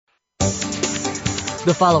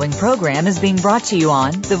The following program is being brought to you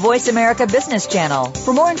on the Voice America Business Channel.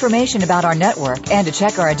 For more information about our network and to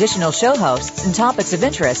check our additional show hosts and topics of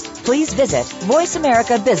interest, please visit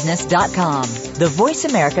voiceamericabusiness.com. The Voice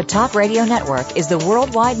America Talk Radio Network is the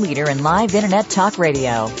worldwide leader in live Internet talk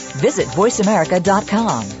radio. Visit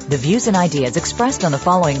voiceamerica.com. The views and ideas expressed on the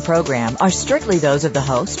following program are strictly those of the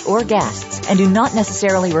host or guests and do not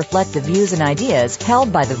necessarily reflect the views and ideas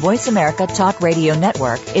held by the Voice America Talk Radio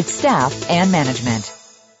Network, its staff, and management.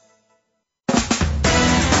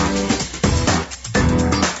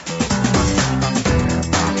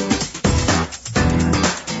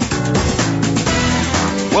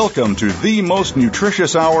 Welcome to the most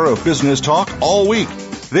nutritious hour of business talk all week.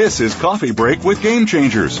 This is Coffee Break with Game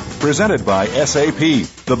Changers, presented by SAP.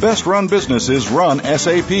 The best-run businesses run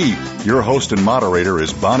SAP. Your host and moderator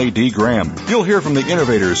is Bonnie D. Graham. You'll hear from the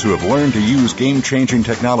innovators who have learned to use game-changing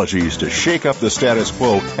technologies to shake up the status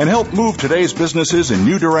quo and help move today's businesses in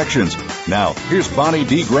new directions. Now, here's Bonnie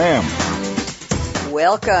D. Graham.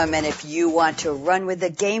 Welcome, and if you want to run with the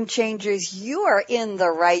Game Changers, you are in the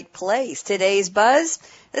right place. Today's buzz,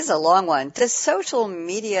 this is a long one. Does social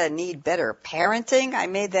media need better parenting? I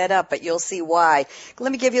made that up, but you'll see why. Let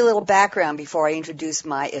me give you a little background before I introduce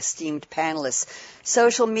my esteemed panelists.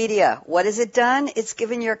 Social media, what has it done? It's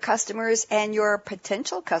given your customers and your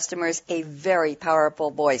potential customers a very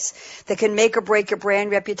powerful voice that can make or break your brand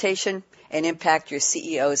reputation and impact your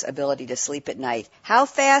CEO's ability to sleep at night. How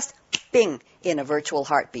fast? Bing, in a virtual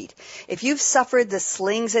heartbeat. If you've suffered the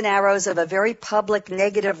slings and arrows of a very public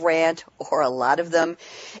negative rant, or a lot of them,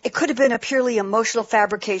 it could have been a purely emotional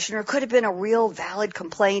fabrication, or it could have been a real valid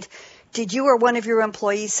complaint. Did you or one of your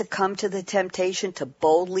employees succumb to the temptation to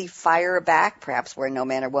boldly fire back, perhaps where no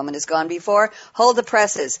man or woman has gone before? Hold the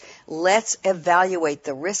presses. Let's evaluate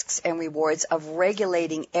the risks and rewards of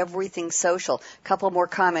regulating everything social. A couple more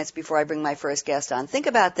comments before I bring my first guest on. Think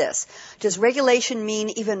about this. Does regulation mean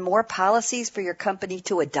even more policies for your company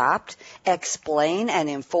to adopt, explain, and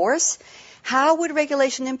enforce? How would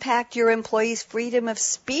regulation impact your employees' freedom of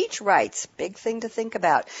speech rights? Big thing to think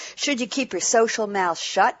about. Should you keep your social mouth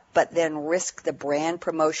shut, but then risk the brand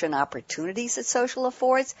promotion opportunities that social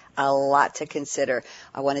affords? A lot to consider.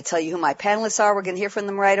 I want to tell you who my panelists are. We're going to hear from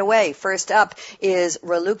them right away. First up is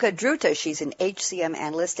Raluca Druta. She's an HCM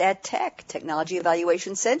analyst at Technology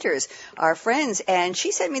Evaluation Centers, our friends. And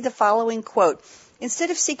she sent me the following quote. Instead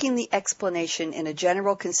of seeking the explanation in a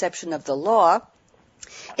general conception of the law,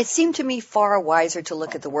 it seemed to me far wiser to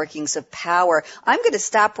look at the workings of power. I'm going to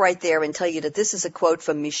stop right there and tell you that this is a quote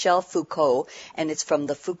from Michel Foucault, and it's from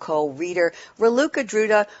the Foucault Reader. Raluca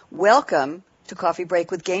Druta, welcome to Coffee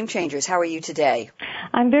Break with Game Changers. How are you today?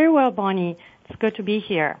 I'm very well, Bonnie. It's good to be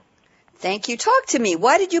here. Thank you. Talk to me.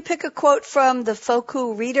 Why did you pick a quote from the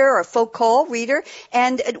Foucault Reader,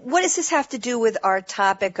 and what does this have to do with our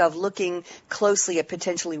topic of looking closely at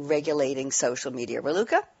potentially regulating social media?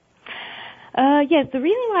 Raluca? Yes, the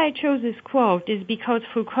reason why I chose this quote is because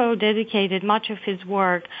Foucault dedicated much of his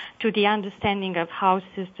work to the understanding of how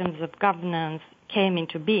systems of governance came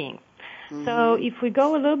into being. Mm-hmm. So if we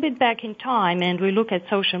go a little bit back in time and we look at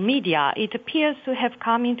social media, it appears to have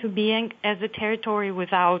come into being as a territory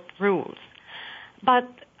without rules. But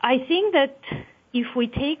I think that if we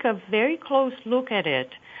take a very close look at it,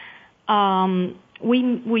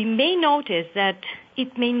 we may notice that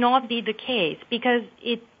it may not be the case because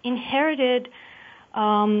it inherited,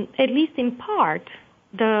 at least in part,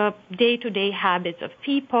 the day-to-day habits of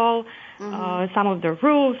people, some of their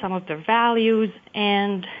rules, some of their values,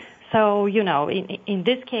 and so, in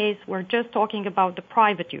this case, we're just talking about the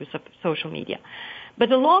private use of social media.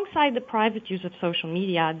 But alongside the private use of social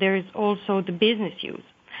media, there is also the business use.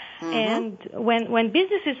 And when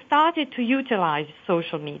businesses started to utilize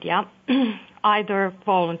social media, either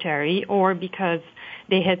voluntary or because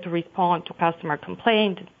they had to respond to customer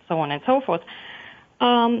complaints, so on and so forth,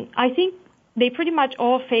 I think they pretty much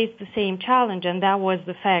all faced the same challenge, and that was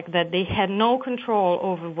the fact that they had no control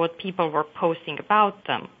over what people were posting about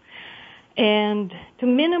them. And to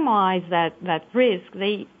minimize that risk,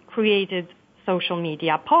 they created social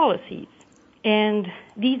media policies. And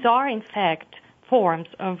these are, in fact, forms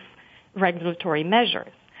of regulatory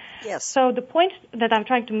measures. Yes. So the point that I'm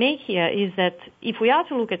trying to make here is that if we are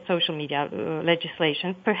to look at social media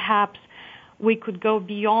legislation, perhaps we could go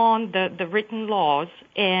beyond the written laws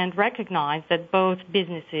and recognize that both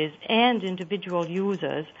businesses and individual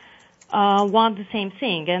users want the same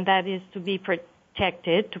thing, and that is to be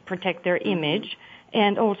protected, to protect their image,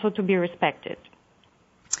 and also to be respected.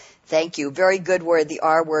 Thank you. Very good word, the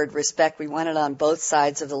R word, respect. We want it on both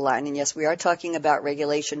sides of the line. And yes, we are talking about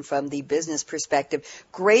regulation from the business perspective.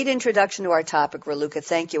 Great introduction to our topic, Raluca.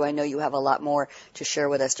 Thank you. I know you have a lot more to share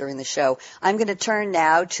with us during the show. I'm going to turn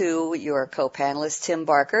now to your co-panelist, Tim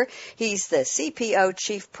Barker. He's the CPO,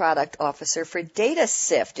 Chief Product Officer for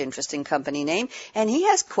DataSift, interesting company name. And he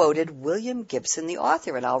has quoted William Gibson, the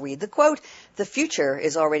author. And I'll read the quote. "The future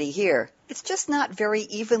is already here. It's just not very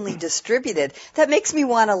evenly distributed." That makes me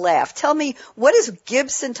want to laugh. Tell me, what is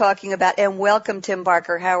Gibson talking about? And welcome, Tim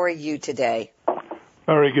Barker. How are you today?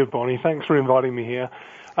 Very good, Bonnie. Thanks for inviting me here.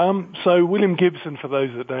 So William Gibson, for those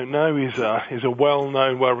that don't know, is a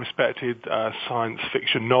well-known, well-respected science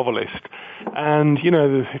fiction novelist. And, you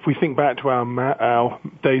know, if we think back to our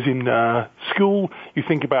days in school, you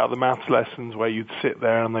think about the maths lessons where you'd sit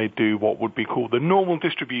there and they'd do what would be called the normal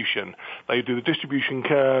distribution. They do the distribution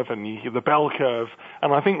curve and the bell curve.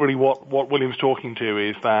 And I think really what William's talking to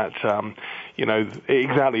is that,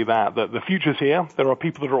 exactly that the future's here. There are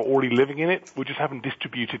people that are already living in it. We just haven't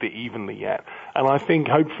distributed it evenly yet. And I think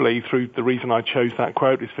hopefully through the reason I chose that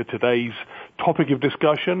quote is for today's topic of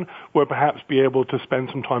discussion, we'll perhaps be able to spend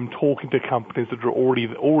some time talking to companies that are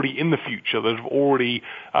already in the future, that have already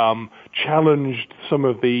challenged some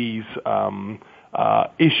of these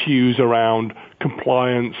issues around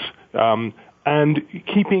compliance, and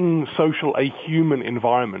keeping social a human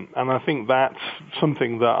environment. And I think that's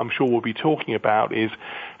something that I'm sure we'll be talking about is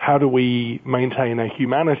how do we maintain a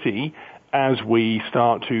humanity as we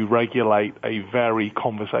start to regulate a very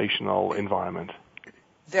conversational environment.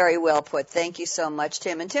 Very well put. Thank you so much,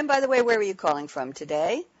 Tim. And Tim, by the way, where are you calling from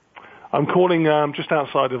today? I'm calling just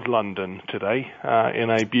outside of London today in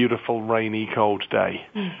a beautiful, rainy, cold day.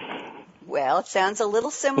 Well, it sounds a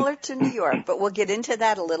little similar to New York, but we'll get into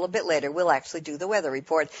that a little bit later. We'll actually do the weather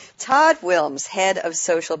report. Todd Wilms, Head of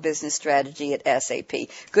Social Business Strategy at SAP.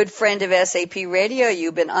 Good friend of SAP Radio.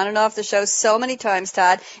 You've been on and off the show so many times,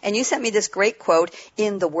 Todd, and you sent me this great quote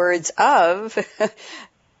in the words of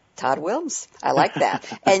Todd Wilms. I like that.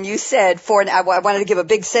 And you said, I wanted to give a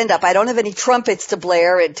big send-up. I don't have any trumpets to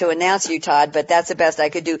blare and to announce you, Todd, but that's the best I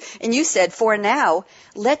could do. And you said, for now,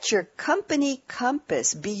 let your company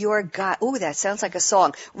compass be your guide. Ooh, that sounds like a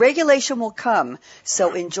song. Regulation will come,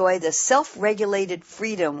 so enjoy the self-regulated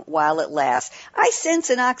freedom while it lasts. I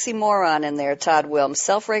sense an oxymoron in there, Todd Wilms.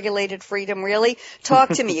 Self-regulated freedom, really? Talk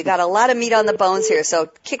to me. You got a lot of meat on the bones here, so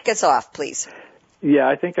kick us off, please. Yeah,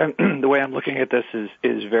 I think the way I'm looking at this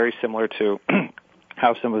is very similar to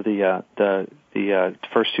how some of the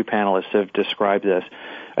first two panelists have described this.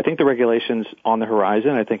 I think the regulation's on the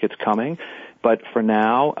horizon. I think it's coming, but for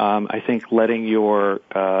now, I think letting your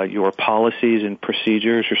policies and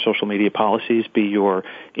procedures, your social media policies, be your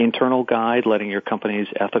internal guide, letting your company's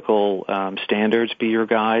ethical standards be your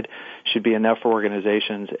guide, should be enough for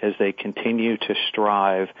organizations as they continue to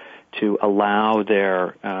strive to allow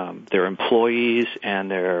their employees and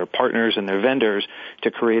their partners and their vendors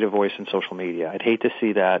to create a voice in social media. I'd hate to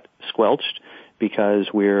see that squelched because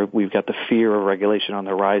we've got the fear of regulation on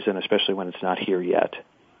the horizon, especially when it's not here yet.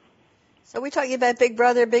 So we're talking about big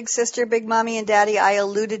brother, big sister, big mommy and daddy. I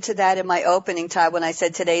alluded to that in my opening, Todd, when I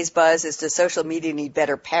said today's buzz is does social media need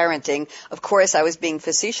better parenting? Of course, I was being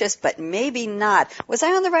facetious, but maybe not. Was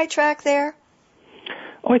I on the right track there?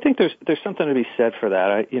 Oh, I think there's something to be said for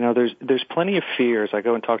that. There's plenty of fears. I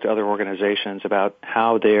go and talk to other organizations about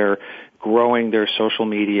how they're growing their social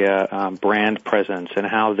media brand presence and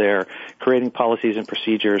how they're creating policies and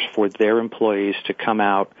procedures for their employees to come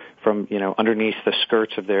out from underneath the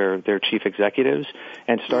skirts of their chief executives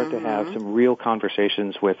and start to have some real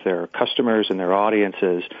conversations with their customers and their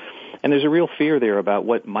audiences. And there's a real fear there about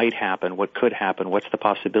what might happen, what could happen, what's the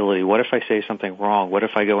possibility, what if I say something wrong, what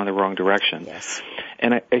if I go in the wrong direction. Yes.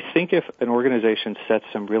 And I think if an organization sets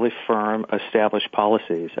some really firm, established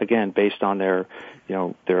policies, again, based on their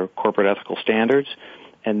corporate ethical standards,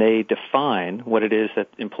 and they define what it is that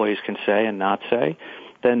employees can say and not say,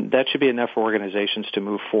 then that should be enough for organizations to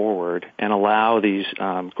move forward and allow these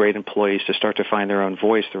great employees to start to find their own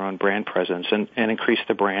voice, their own brand presence, and increase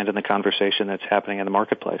the brand and the conversation that's happening in the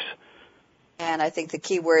marketplace. And I think the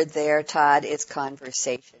key word there, Todd, is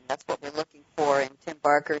conversation. That's what we're looking for. And Tim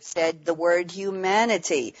Barker said the word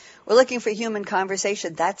humanity. We're looking for human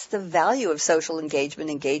conversation. That's the value of social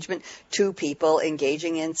engagement, two people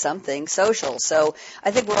engaging in something social. So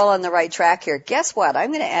I think we're all on the right track here. Guess what?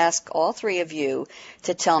 I'm going to ask all three of you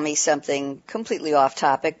to tell me something completely off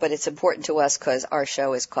topic, but it's important to us because our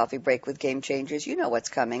show is Coffee Break with Game Changers. You know what's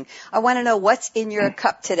coming. I want to know what's in your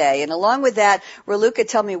cup today. And along with that, Raluca,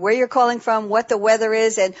 tell me where you're calling from, what the weather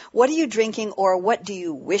is, and what are you drinking or what do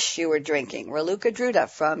you wish you were drinking? Raluca Druta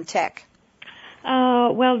from Tech.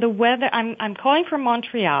 Well, the weather, I'm calling from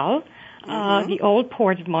Montreal, the old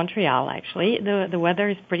port of Montreal, actually. The weather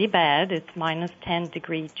is pretty bad. It's minus 10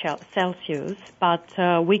 degrees Celsius,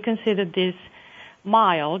 but we consider this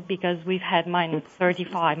mild because we've had minus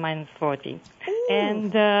 35, minus 40. Ooh.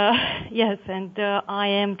 And, yes, and I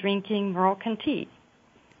am drinking Moroccan tea.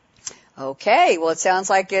 Okay, well, it sounds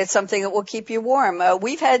like it's something that will keep you warm.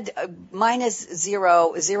 We've had minus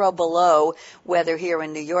zero below weather here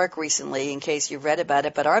in New York recently, in case you've read about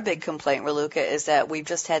it. But our big complaint, Raluca, is that we've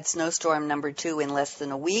just had snowstorm number 2 in less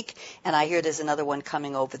than a week, and I hear there's another one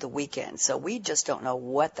coming over the weekend. So we just don't know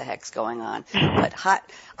what the heck's going on. But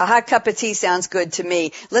a hot cup of tea sounds good to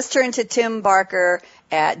me. Let's turn to Tim Barker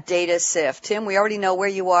at DataSift. Tim, we already know where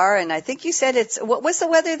you are, and I think you said what's the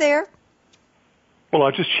weather there? Well,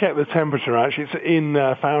 I just checked the temperature, actually. It's in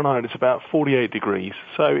Fahrenheit, it's about 48 degrees.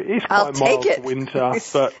 So it's quite I'll mild take for winter.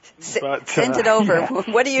 But send it over. Yeah.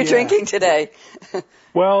 What are you drinking today?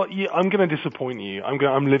 Well, I'm going to disappoint you.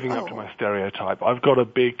 I'm living up to my stereotype. I've got a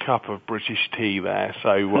big cup of British tea there.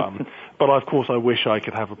 So, but of course I wish I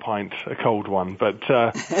could have a cold one. But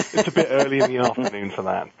it's a bit early in the afternoon for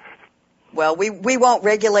that. Well, we won't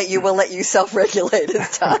regulate you. We'll let you self-regulate,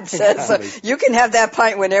 as Todd says. So you can have that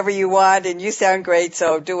pint whenever you want, and you sound great,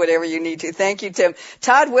 so do whatever you need to. Thank you, Tim.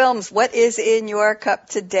 Todd Wilms, what is in your cup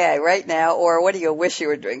today, right now, or what do you wish you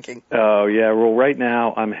were drinking? Oh, yeah. Well, right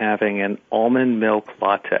now I'm having an almond milk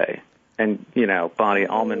latte. And, Bonnie,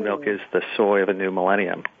 almond milk is the soy of a new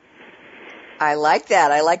millennium. I like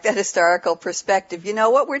that. I like that historical perspective. You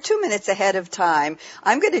know what? We're 2 minutes ahead of time.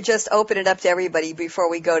 I'm going to just open it up to everybody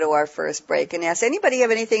before we go to our first break and ask anybody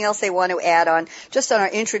have anything else they want to add on, just on our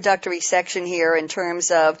introductory section here in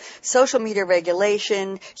terms of social media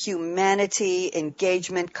regulation, humanity,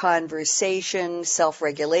 engagement, conversation,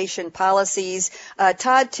 self-regulation, policies.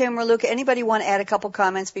 Todd, Tim, or Luca, anybody want to add a couple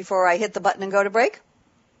comments before I hit the button and go to break?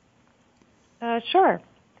 Sure.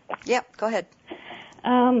 Yeah, go ahead.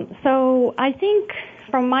 So I think,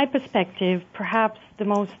 from my perspective, perhaps the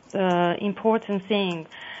most important thing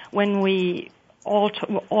when we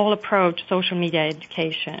all approach social media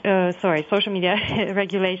social media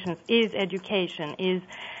regulations is education,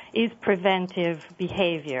 is preventive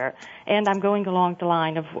behavior, and I'm going along the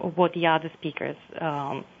line of what the other speakers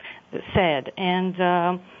said, and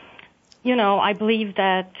I believe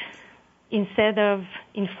that instead of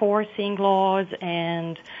enforcing laws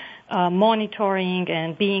and monitoring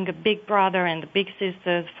and being a big brother and a big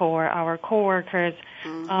sisters for our coworkers,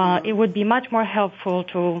 it would be much more helpful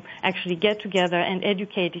to actually get together and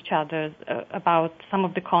educate each other about some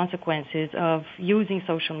of the consequences of using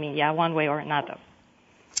social media one way or another.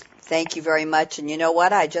 Thank you very much. And you know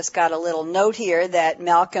what? I just got a little note here that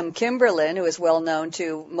Malcolm Kimberlin, who is well known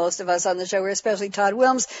to most of us on the show, especially Todd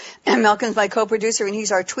Wilms, and Malcolm's my co-producer, and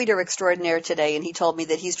he's our tweeter extraordinaire today, and he told me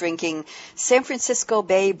that he's drinking San Francisco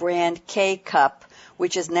Bay brand K-Cup,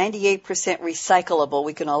 which is 98% recyclable.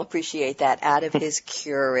 We can all appreciate that, out of his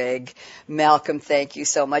Keurig. Malcolm, thank you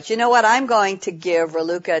so much. You know what? I'm going to give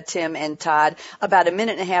Raluca, Tim, and Todd about a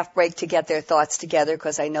minute and a half break to get their thoughts together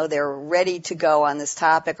because I know they're ready to go on this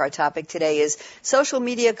topic. Our topic today is social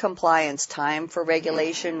media compliance. Time for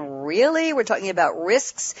regulation. Really? We're talking about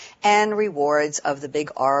risks and rewards of the big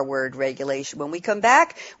R word, regulation. When we come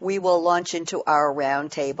back, we will launch into our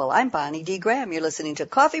roundtable. I'm Bonnie D. Graham. You're listening to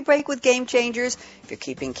Coffee Break with Game Changers. If you're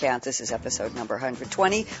keeping count, this is episode number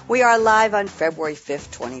 120. We are live on February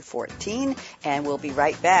 5th, 2014, and we'll be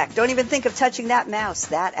right back. Don't even think of touching that mouse,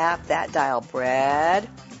 that app, that dial. Brad,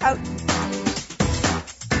 out.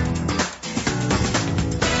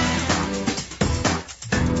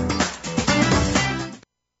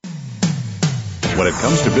 When it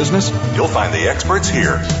comes to business, you'll find the experts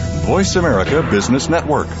here. Voice America Business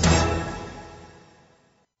Network.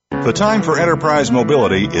 The time for enterprise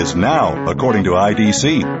mobility is now, according to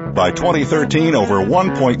IDC. By 2013, over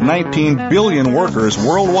 1.19 billion workers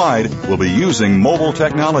worldwide will be using mobile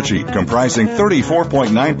technology, comprising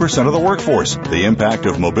 34.9% of the workforce. The impact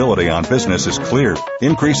of mobility on business is clear.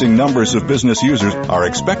 Increasing numbers of business users are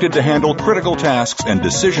expected to handle critical tasks and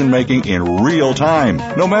decision-making in real time,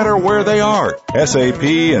 no matter where they are. SAP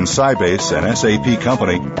and Sybase, an SAP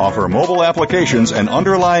company, offer mobile applications and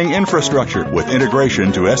underlying infrastructure with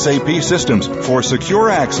integration to SAP systems for secure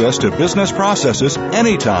access to business processes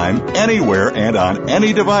anytime, anywhere, and on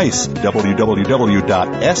any device. www.sap.com.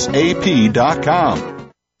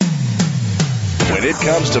 When it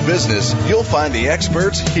comes to business, you'll find the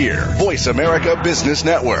experts here. Voice America Business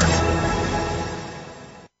Network.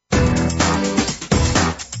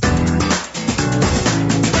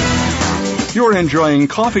 You're You're enjoying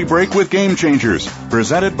Coffee Break with Game Changers,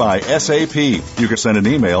 presented by SAP. You can send an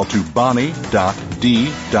email to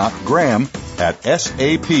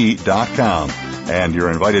bonnie.d.graham@sap.com. And you're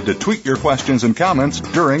invited to tweet your questions and comments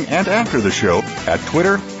during and after the show at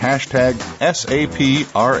Twitter,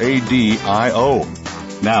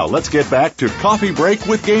 #SAPRADIO. Now let's get back to Coffee Break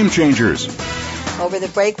with Game Changers. Over the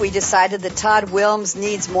break, we decided that Todd Wilms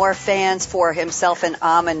needs more fans for himself and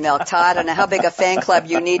almond milk. Todd, I don't know how big a fan club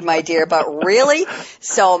you need, my dear, but really?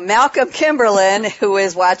 So Malcolm Kimberlin, who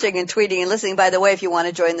is watching and tweeting and listening, by the way, if you want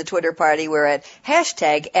to join the Twitter party, we're at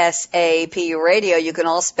 #SAP Radio. You can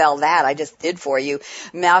all spell that. I just did for you.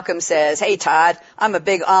 Malcolm says, hey, Todd, I'm a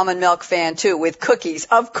big almond milk fan, too, with cookies.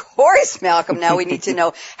 Of course, Malcolm. Now we need to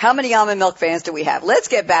know how many almond milk fans do we have. Let's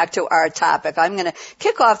get back to our topic. I'm going to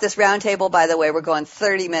kick off this roundtable. By the way, we're going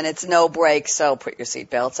 30 minutes, no break, so put your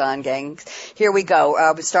seatbelts on, gang. Here we go.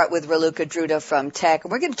 We'll start with Raluca Druta from Tech.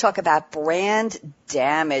 We're going to talk about brand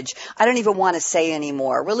damage. I don't even want to say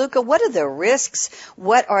anymore. Raluca, what are the risks?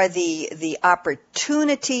 What are the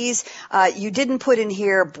opportunities? You didn't put in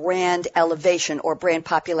here brand elevation or brand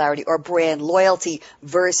popularity or brand loyalty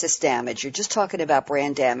versus damage. You're just talking about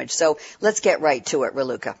brand damage. So let's get right to it,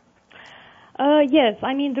 Raluca. Yes,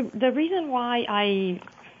 I mean, the reason why I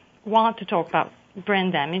want to talk about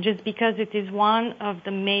brand damage is because it is one of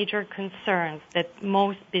the major concerns that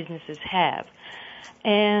most businesses have.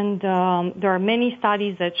 And there are many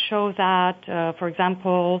studies that show that, for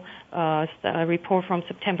example, a report from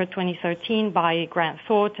September 2013 by Grant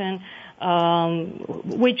Thornton,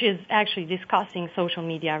 which is actually discussing social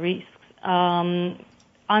media risks,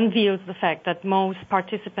 unveils the fact that most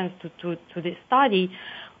participants to this study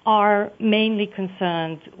are mainly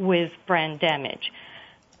concerned with brand damage.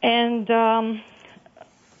 And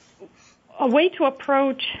a way to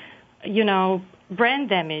approach, brand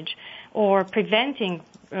damage or preventing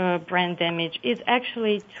brand damage is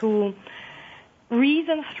actually to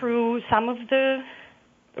reason through some of the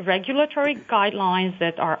regulatory guidelines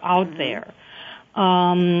that are out there.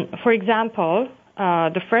 For example,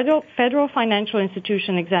 the Federal Financial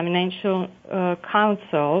Institution Examination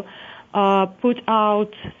Council put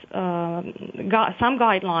out some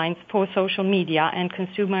guidelines for social media and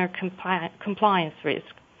consumer compliance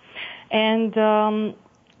risk. And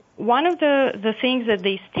one of the things that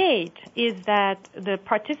they state is that the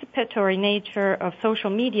participatory nature of social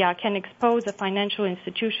media can expose a financial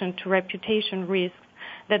institution to reputation risks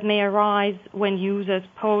that may arise when users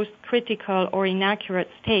post critical or inaccurate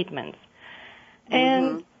statements.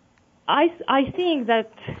 And I think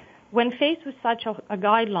that when faced with such a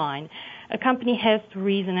guideline, a company has to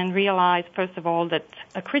reason and realize, first of all, that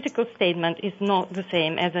a critical statement is not the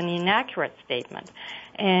same as an inaccurate statement.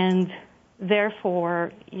 And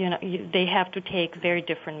therefore, they have to take very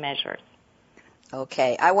different measures.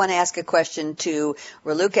 Okay. I want to ask a question to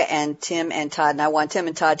Raluca and Tim and Todd, and I want Tim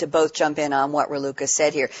and Todd to both jump in on what Raluca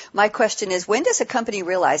said here. My question is, when does a company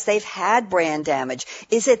realize they've had brand damage?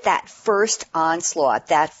 Is it that first onslaught,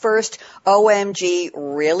 that first OMG,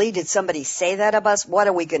 really? Did somebody say that of us? What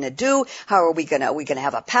are we going to do? How are we going to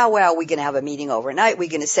have a powwow? Are we going to have a meeting overnight? Are we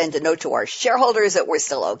going to send a note to our shareholders that we're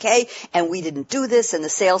still okay and we didn't do this and the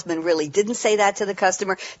salesman really didn't say that to the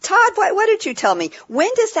customer? Todd, why did you tell me? When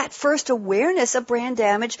does that first awareness of brand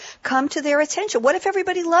damage come to their attention? What if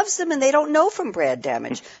everybody loves them and they don't know from brand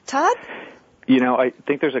damage? Todd? I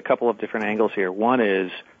think there's a couple of different angles here. One is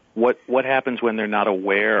what happens when they're not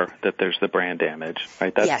aware that there's the brand damage,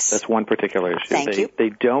 right? That's one particular issue. They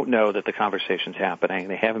don't know that the conversation's happening.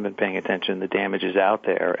 They haven't been paying attention. The damage is out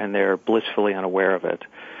there, and they're blissfully unaware of it.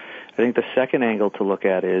 I think the second angle to look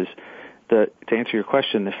at is, to answer your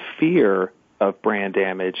question, the fear of brand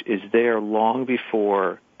damage is there long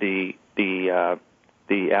before the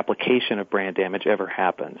application of brand damage ever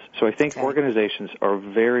happens. So I think organizations are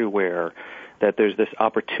very aware that there's this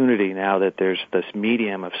opportunity now that there's this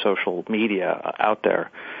medium of social media out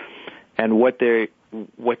there. And what they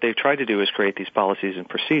try to do is create these policies and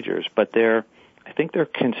procedures, but I think they're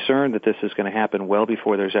concerned that this is going to happen well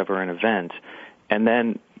before there's ever an event. And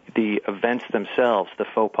then the events themselves, the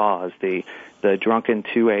faux pas, the drunken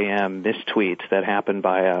 2 a.m. mistweets that happen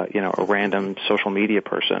by a random social media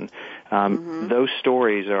person, those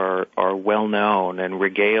stories are well known and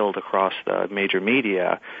regaled across the major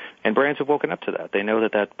media, and brands have woken up to that. They know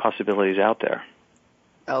that possibility is out there.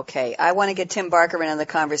 Okay. I want to get Tim Barker in on the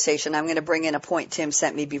conversation. I'm going to bring in a point Tim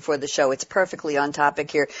sent me before the show. It's perfectly on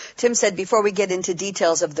topic here. Tim said, before we get into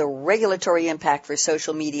details of the regulatory impact for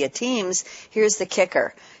social media teams, here's the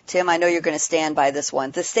kicker. Tim, I know you're going to stand by this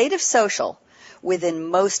one. The state of social within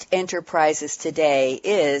most enterprises today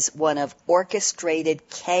is one of orchestrated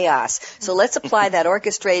chaos. So let's apply that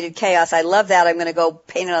orchestrated chaos. I love that. I'm going to go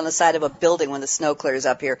paint it on the side of a building when the snow clears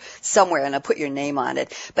up here somewhere, and I'll put your name on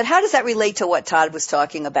it. But how does that relate to what Todd was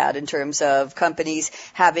talking about in terms of companies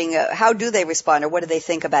having, how do they respond, or what do they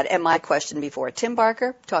think about it? And my question before. Tim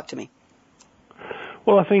Barker, talk to me.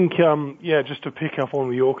 Well, I think, just to pick up on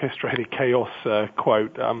the orchestrated chaos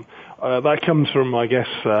quote, that comes from, I guess,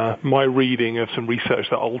 my reading of some research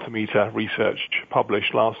that Altimeter Research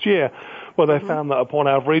published last year, where they found that upon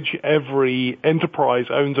average, every enterprise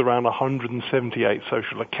owns around 178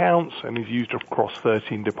 social accounts and is used across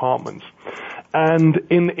 13 departments. And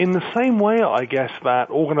in the same way, I guess, that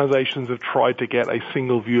organizations have tried to get a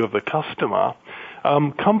single view of the customer,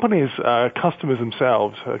 customers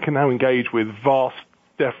themselves can now engage with vast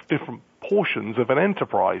different portions of an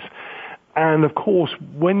enterprise. And of course,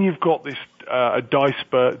 when you've got this a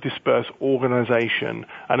dispersed organization,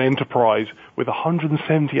 an enterprise with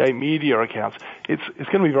 178 media accounts, it's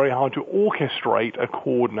going to be very hard to orchestrate a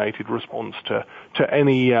coordinated response to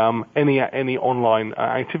any online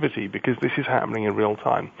activity, because this is happening in real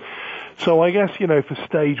time. So I guess, for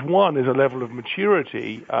stage one is a level of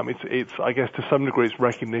maturity. It's I guess to some degree it's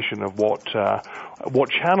recognition of what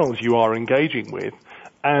channels you are engaging with.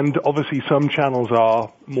 And obviously some channels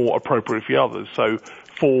are more appropriate for others. So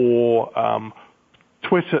for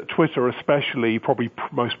Twitter especially, probably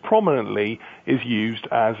most prominently, is used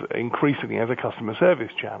increasingly as a customer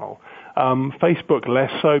service channel. Facebook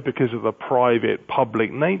less so because of the private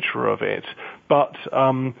public nature of it. But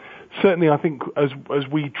certainly I think as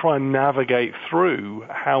we try and navigate through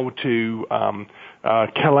how to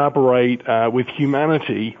collaborate with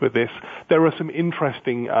humanity with this, there are some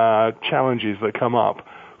interesting challenges that come up.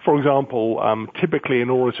 For example, typically in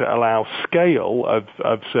order to allow scale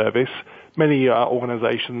of service, many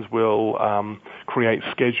organizations will create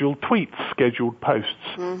scheduled tweets, scheduled posts.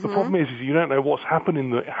 Mm-hmm. The problem is you don't know what's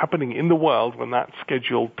happening in the world when that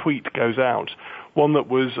scheduled tweet goes out. One that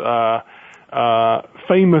was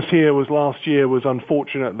famous here last year was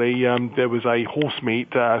unfortunately there was a horse meat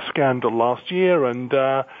scandal last year, and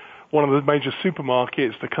one of the major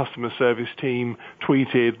supermarkets, the customer service team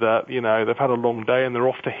tweeted that, they've had a long day and they're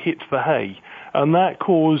off to hit the hay. And that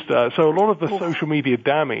caused, so a lot of the social media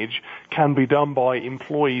damage can be done by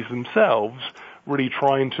employees themselves really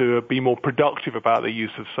trying to be more productive about the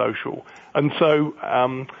use of social. And so,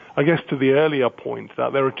 I guess to the earlier point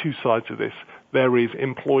that there are two sides of this. There is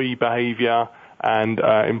employee behavior and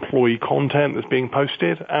employee content that's being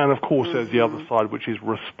posted, and of course there's the other side, which is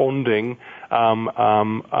responding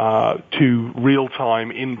to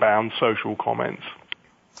real-time inbound social comments.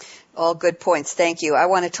 All good points. Thank you. I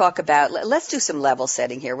want to talk about, let's do some level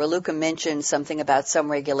setting here. Raluca mentioned something about some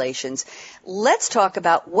regulations. Let's talk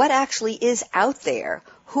about what actually is out there.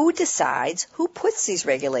 Who decides, who puts these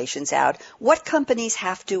regulations out, what companies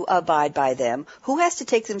have to abide by them, who has to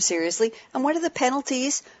take them seriously, and what are the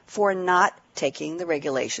penalties for not taking the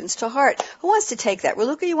regulations to heart? Who wants to take that?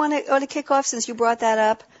 Raluca, you want to kick off since you brought that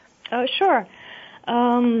up? Sure.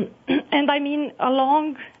 And I mean,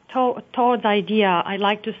 along Todd's idea, I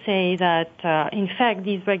like to say that, in fact,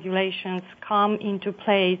 these regulations come into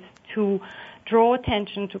place to draw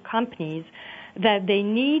attention to companies that they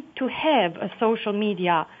need to have a social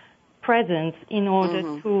media presence in order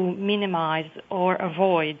to minimize or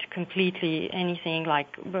avoid completely anything like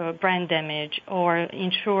brand damage, or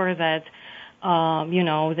ensure that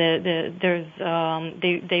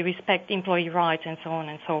they respect employee rights and so on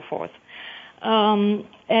and so forth.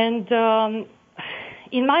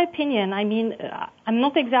 In my opinion, I mean, I'm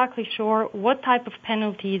not exactly sure what type of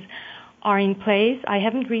penalties are in place. I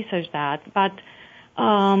haven't researched that, but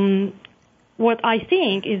what I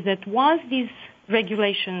think is that once these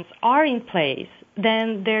regulations are in place,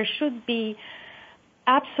 then there should be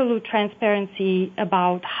absolute transparency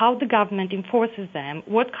about how the government enforces them,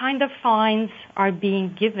 what kind of fines are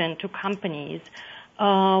being given to companies,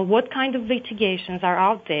 what kind of litigations are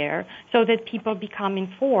out there, so that people become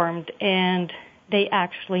informed and they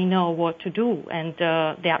actually know what to do, and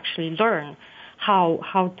they actually learn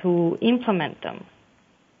how to implement them.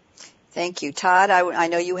 Thank you. Todd, I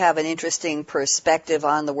know you have an interesting perspective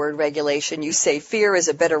on the word regulation. You say fear is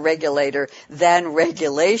a better regulator than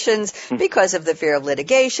regulations because of the fear of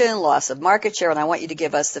litigation, loss of market share, and I want you to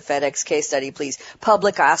give us the FedEx case study, please.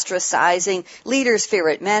 Public ostracizing. Leaders fear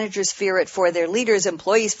it. Managers fear it for their leaders.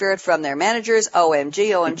 Employees fear it from their managers. OMG,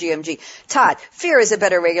 OMG, OMG. Todd, fear is a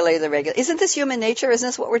better regulator than regulator. Isn't this human nature? Isn't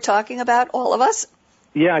this what we're talking about, all of us?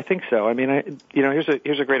 Yeah, I think so. I mean, here's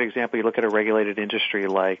a great example. You look at a regulated industry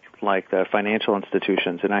like the financial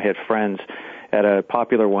institutions, and I had friends at a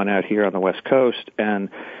popular one out here on the West Coast, and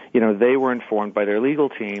they were informed by their legal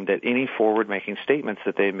team that any forward-making statements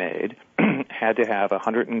that they made had to have a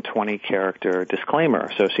 120-character disclaimer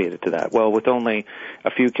associated to that. Well, with only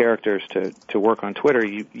a few characters to work on Twitter,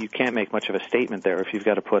 you can't make much of a statement there if you've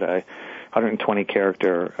got to put a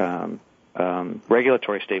 120-character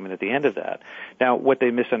regulatory statement at the end of that. Now, what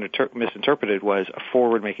they misinterpreted was a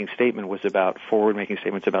forward-making statement was about forward-making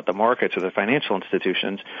statements about the markets or the financial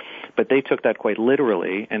institutions, but they took that quite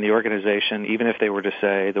literally, and the organization, even if they were to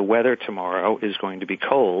say the weather tomorrow is going to be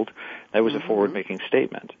cold, that was a forward-making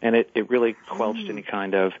statement, and it really quelched any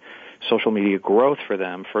kind of social media growth for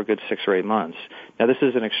them for a good 6 or 8 months. Now, this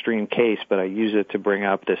is an extreme case, but I use it to bring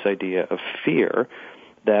up this idea of fear,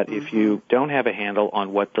 that if you don't have a handle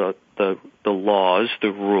on what the laws,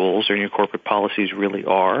 the rules, or your corporate policies really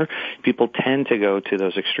are, people tend to go to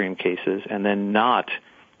those extreme cases and then not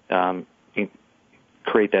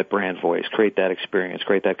create that brand voice, create that experience,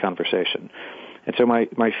 create that conversation. And so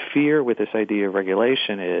my fear with this idea of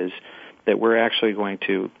regulation is that we're actually going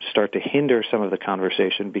to start to hinder some of the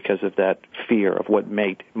conversation because of that fear of what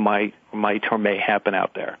might or may happen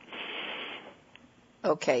out there.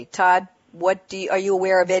 Okay, Todd. Are you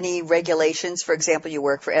aware of any regulations? For example, you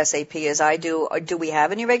work for SAP as I do. Do we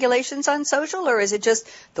have any regulations on social, or is it just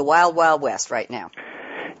the wild, wild west right now?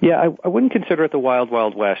 Yeah, I wouldn't consider it the wild,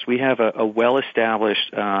 wild west. We have a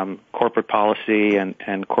well-established corporate policy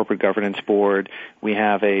and corporate governance board. We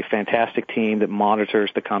have a fantastic team that monitors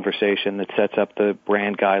the conversation, that sets up the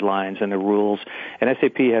brand guidelines and the rules. And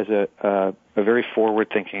SAP has a very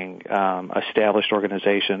forward-thinking, established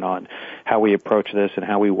organization on how we approach this and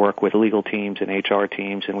how we work with legal teams and HR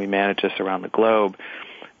teams, and we manage this around the globe.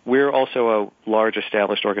 We're also a large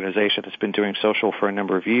established organization that's been doing social for a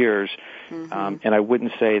number of years, and I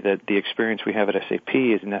wouldn't say that the experience we have at SAP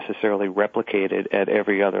is necessarily replicated at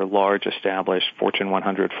every other large established Fortune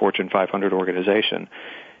 100, Fortune 500 organization.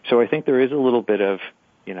 So I think there is a little bit of,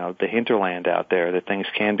 the hinterland out there, that things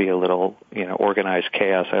can be a little, organized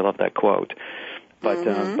chaos. I love that quote. But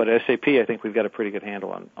at SAP, I think we've got a pretty good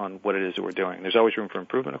handle on what it is that we're doing. There's always room for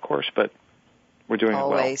improvement, of course, but we're doing it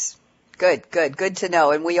well. Always. Good to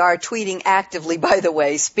know. And we are tweeting actively, by the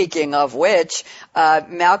way, speaking of which.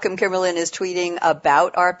 Malcolm Kimberlin is tweeting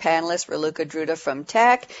about our panelists, Raluca Druta from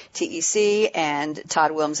TEC, and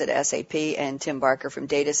Todd Wilms at SAP, and Tim Barker from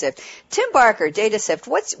DataSift. Tim Barker, DataSift,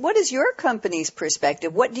 what is your company's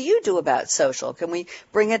perspective? What do you do about social? Can we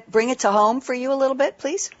bring it to home for you a little bit,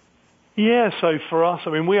 please? Yeah, so for us,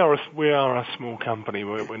 we are a small company.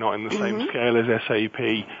 We're not in the same scale as SAP.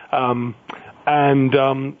 Our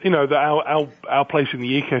place in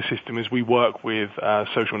the ecosystem is we work with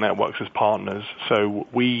social networks as partners. So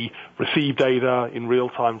we receive data in real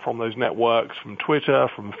time from those networks, from Twitter,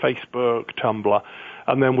 from Facebook, Tumblr,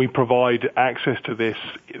 and then we provide access to this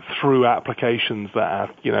through applications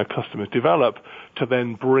that our customers develop to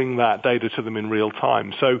then bring that data to them in real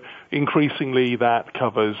time. So increasingly that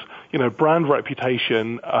covers, brand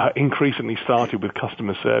reputation, increasingly started with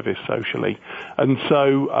customer service socially. And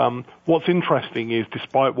so what's interesting is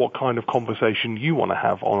despite what kind of conversation you want to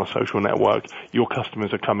have on a social network, your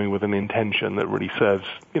customers are coming with an intention that really serves,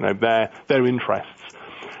 their interests.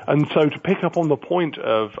 And so to pick up on the point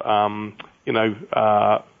of,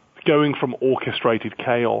 going from orchestrated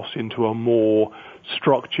chaos into a more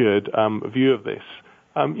structured view of this.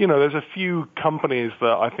 There's a few companies that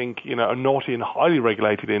I think, are not in highly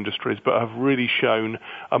regulated industries, but have really shown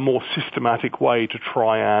a more systematic way to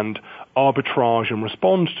try and arbitrage and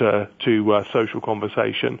respond to social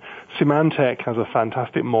conversation. Symantec has a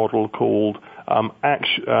fantastic model called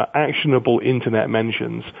actionable internet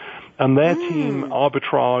mentions. And their team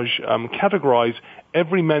arbitrage categorize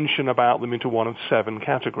every mention about them into one of 7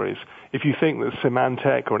 categories. If you think that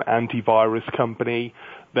Symantec or an antivirus company,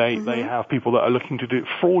 they have people that are looking to do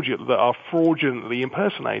that are fraudulently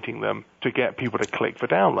impersonating them to get people to click for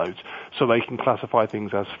downloads. So they can classify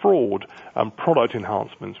things as fraud, product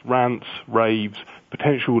enhancements, rants, raves,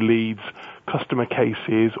 potential leads, customer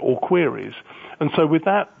cases, or queries. And so with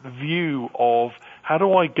that view of how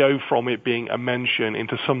do I go from it being a mention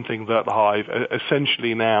into something that I've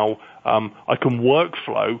essentially now I can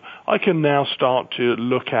workflow, I can now start to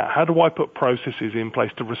look at how do I put processes in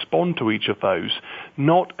place to respond to each of those.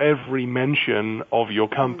 Not every mention of your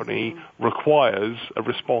company requires a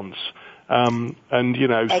response. And,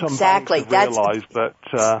 some banks have realized that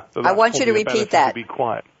I want you to repeat that. To be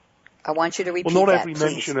quiet. I want you to repeat that, Well, not every please.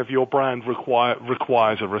 mention of your brand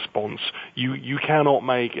requires a response. You cannot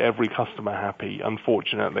make every customer happy,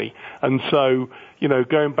 unfortunately. And so,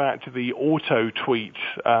 going back to the auto tweet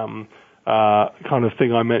kind of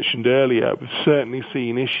thing I mentioned earlier. We've certainly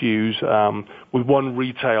seen issues with one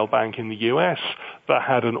retail bank in the U.S. that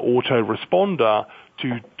had an autoresponder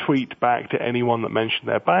to tweet back to anyone that mentioned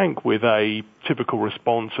their bank with a typical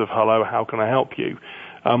response of, hello, how can I help you?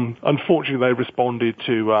 Unfortunately, they responded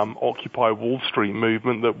to Occupy Wall Street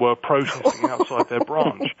movement that were protesting outside their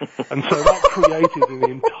branch. And so that created an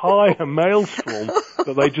entire maelstrom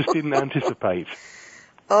that they just didn't anticipate.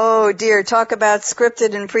 Oh, dear. Talk about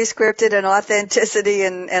scripted and pre-scripted and authenticity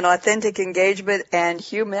and authentic engagement and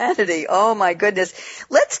humanity. Oh, my goodness.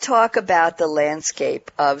 Let's talk about the landscape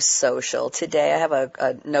of social. Today, I have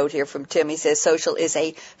a note here from Tim. He says social is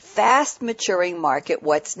a fast-maturing market.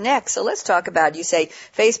 What's next? So let's talk about, you say,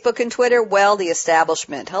 Facebook and Twitter. Well, the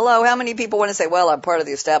establishment. Hello, how many people want to say, well, I'm part of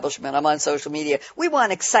the establishment. I'm on social media. We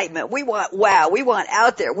want excitement. We want wow. We want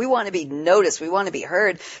out there. We want to be noticed. We want to be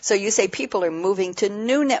heard. So you say people are moving to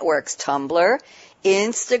new networks, Tumblr,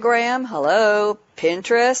 Instagram, hello,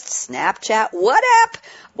 Pinterest, Snapchat,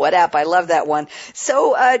 WhatsApp, I love that one.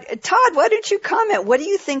 So, Todd, why don't you comment? What do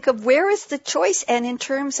you think of where is the choice? And in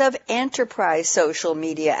terms of enterprise social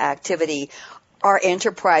media activity, are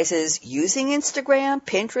enterprises using Instagram,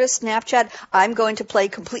 Pinterest, Snapchat? I'm going to play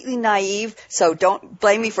completely naive, so don't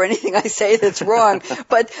blame me for anything I say that's wrong.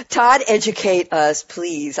 But Todd, educate us,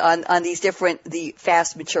 please, on the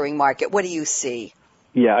fast maturing market. What do you see?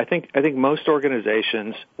 Yeah, I think most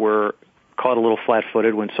organizations were caught a little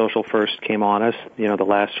flat-footed when social first came on us, the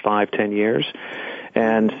last 5-10 years.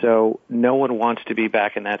 And so no one wants to be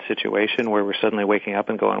back in that situation where we're suddenly waking up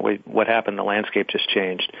and going, wait, what happened? The landscape just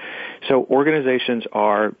changed. So organizations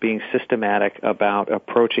are being systematic about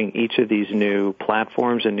approaching each of these new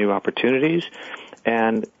platforms and new opportunities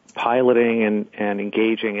and piloting and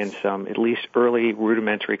engaging in some at least early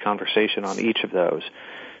rudimentary conversation on each of those.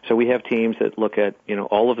 So we have teams that look at,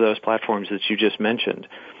 all of those platforms that you just mentioned.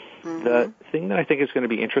 Mm-hmm. The thing that I think is going to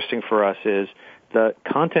be interesting for us is the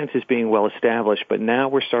content is being well established, but now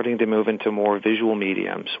we're starting to move into more visual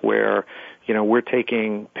mediums where, we're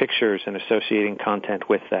taking pictures and associating content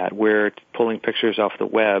with that. We're pulling pictures off the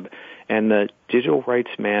web, and the digital rights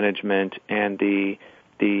management and the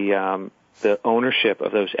ownership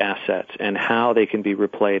of those assets and how they can be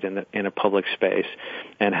replayed in a public space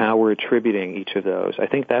and how we're attributing each of those. I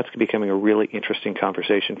think that's becoming a really interesting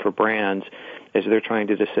conversation for brands as they're trying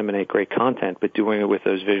to disseminate great content, but doing it with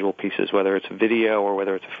those visual pieces, whether it's a video or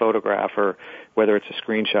whether it's a photograph or whether it's a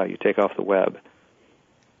screenshot you take off the web.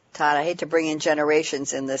 Todd, I hate to bring in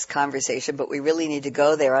generations in this conversation, but we really need to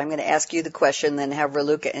go there. I'm going to ask you the question, then have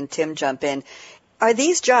Raluca and Tim jump in. Are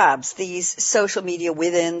these jobs, these social media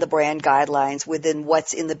within the brand guidelines, within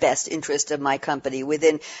what's in the best interest of my company,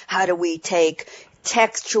 within how do we take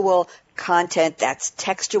textual content that's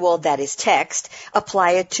textual, that is text,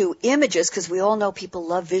 apply it to images, because we all know people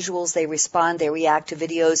love visuals, they respond, they react to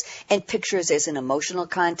videos, and pictures, there's an emotional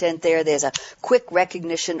content there, there's a quick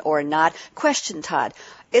recognition or not. Question, Todd.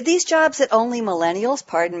 Are these jobs that only millennials,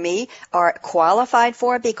 are qualified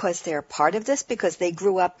for because they're part of this, because they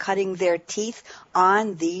grew up cutting their teeth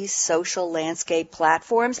on these social landscape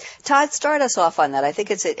platforms? Todd, start us off on that. I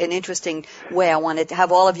think it's an interesting way. I wanted to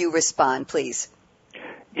have all of you respond, please.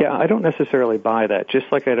 Yeah, I don't necessarily buy that. Just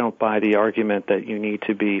like I don't buy the argument that you need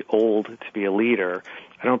to be old to be a leader,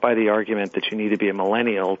 I don't buy the argument that you need to be a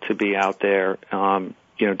millennial to be out there,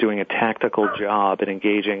 doing a tactical job and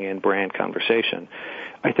engaging in brand conversation.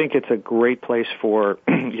 I think it's a great place for,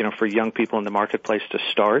 for young people in the marketplace to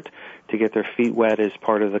start, to get their feet wet as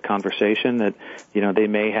part of the conversation, that, they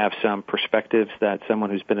may have some perspectives that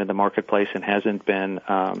someone who's been in the marketplace and hasn't been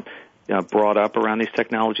brought up around these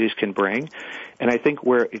technologies can bring. And I think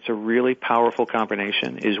where it's a really powerful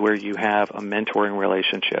combination is where you have a mentoring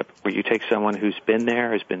relationship, where you take someone who's been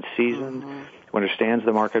there, has been seasoned, who understands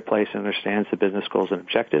the marketplace and understands the business goals and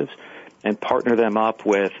objectives, and partner them up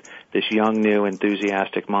with this young, new,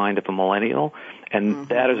 enthusiastic mind of a millennial, and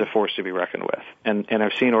that is a force to be reckoned with. And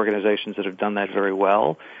I've seen organizations that have done that very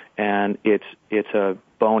well, and it's a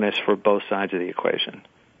bonus for both sides of the equation.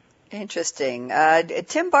 Interesting.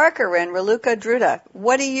 Tim Barker and Raluca Druta,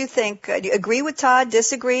 what do you think? Do you agree with Todd?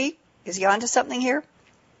 Disagree? Is he onto something here?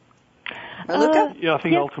 Raluca? Yeah, I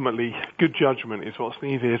think ultimately good judgment is what's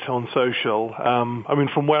needed on social.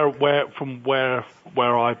 From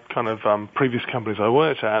where I kind of previous companies I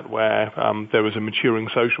worked at, where there was a maturing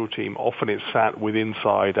social team, often it sat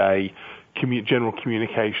inside a general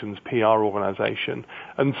communications PR organization,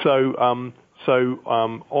 and so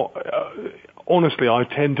honestly, I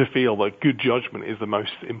tend to feel that good judgment is the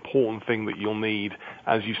most important thing that you'll need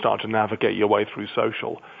as you start to navigate your way through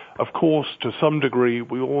social. Of course, to some degree,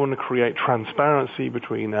 we all want to create transparency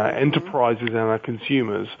between our enterprises and our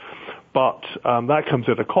consumers, but that comes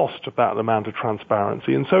at a cost of that amount of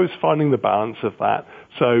transparency. And so it's finding the balance of that.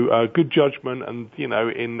 So good judgment and,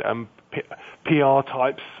 in PR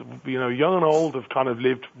types, young and old have kind of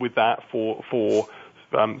lived with that for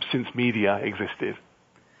since media existed.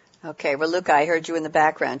 Okay, well, Luca, I heard you in the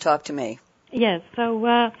background. Talk to me. Yes, so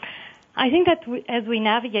I think that as we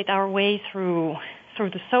navigate our way through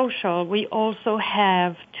the social, we also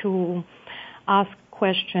have to ask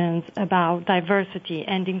questions about diversity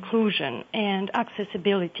and inclusion and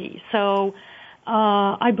accessibility. So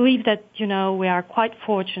I believe that, we are quite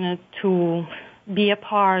fortunate to be a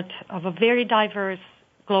part of a very diverse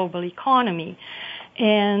global economy.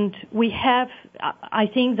 And I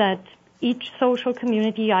think that each social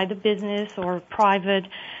community, either business or private,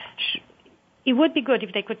 it would be good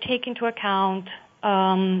if they could take into account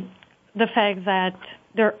the fact that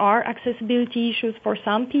there are accessibility issues for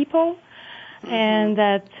some people, and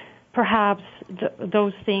that perhaps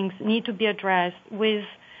those things need to be addressed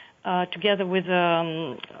together with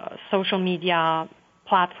social media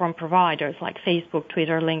platform providers like Facebook,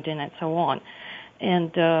 Twitter, LinkedIn, and so on,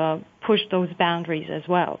 and push those boundaries as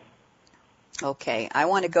well. Okay, I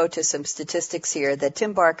want to go to some statistics here that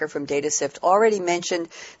Tim Barker from DataSift already mentioned.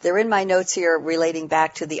 They're in my notes here relating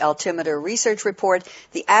back to the Altimeter research report.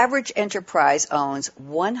 The average enterprise owns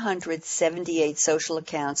 178 social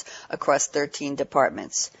accounts across 13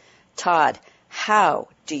 departments. Todd, how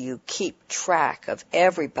do you keep track of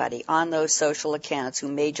everybody on those social accounts who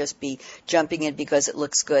may just be jumping in because it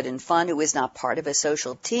looks good and fun, who is not part of a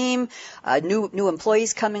social team, new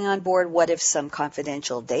employees coming on board? What if some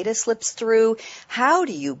confidential data slips through? How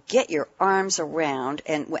do you get your arms around,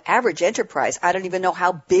 and average enterprise, I don't even know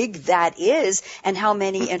how big that is and how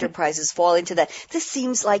many enterprises fall into that. This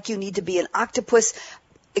seems like you need to be an octopus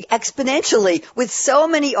exponentially with so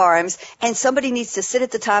many arms, and somebody needs to sit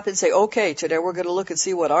at the top and say, okay, today we're going to look and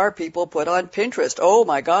see what our people put on Pinterest. Oh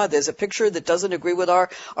my God, there's a picture that doesn't agree with our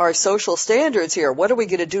social standards here. What are we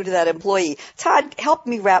going to do to that employee? Todd, help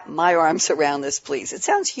me wrap my arms around this, please. It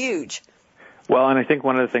sounds huge. Well, and I think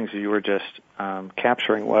one of the things that you were just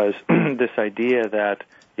capturing was this idea that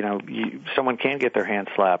someone can get their hand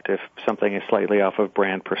slapped if something is slightly off of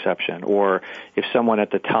brand perception, or if someone at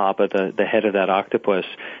the top, at the head of that octopus,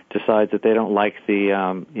 decides that they don't like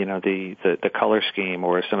the color scheme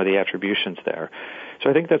or some of the attributions there. So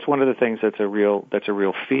I think that's one of the things that's a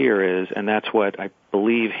real fear and that's what I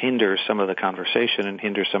believe hinders some of the conversation and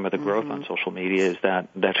hinders some of the growth on social media is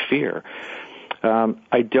that fear.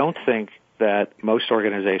 I don't think that most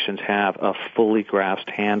organizations have a fully grasped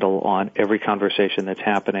handle on every conversation that's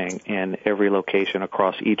happening in every location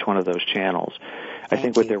across each one of those channels. I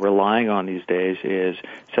think what they're relying on these days is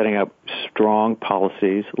setting up strong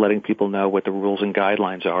policies, letting people know what the rules and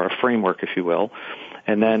guidelines are, a framework, if you will,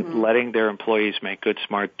 and then letting their employees make good,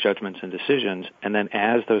 smart judgments and decisions. And then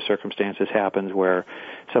as those circumstances happen where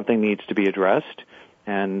something needs to be addressed,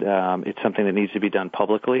 and it's something that needs to be done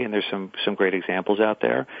publicly, and there's some great examples out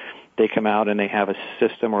there, they come out and they have a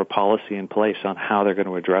system or a policy in place on how they're going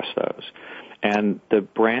to address those. And the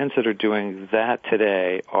brands that are doing that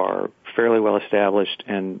today are fairly well established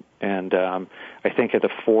and I think at the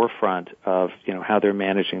forefront of how they're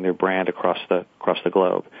managing their brand across the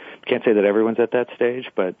globe. Can't say that everyone's at that stage,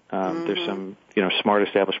 but there's some smart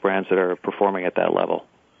established brands that are performing at that level.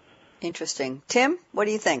 Interesting. Tim, what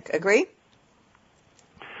do you think? Agree?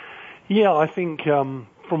 Yeah, I think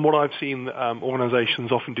from what I've seen,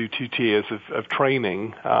 organizations often do 2 tiers of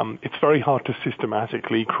training. It's very hard to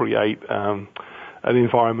systematically create an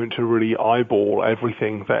environment to really eyeball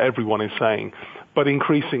everything that everyone is saying. But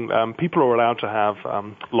people are allowed to have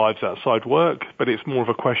lives outside work, but it's more of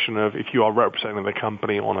a question of if you are representing the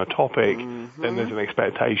company on a topic, then there's an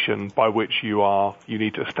expectation by which a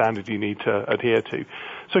standard you need to adhere to.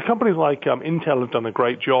 So companies like Intel have done a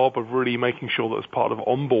great job of really making sure that as part of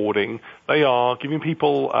onboarding, they are giving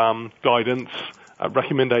people guidance,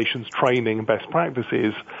 recommendations, training, and best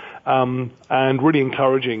practices, and really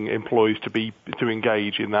encouraging employees to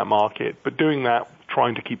engage in that market, but doing that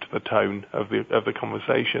trying to keep to the tone of the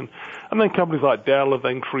conversation. And then companies like Dell have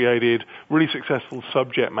then created really successful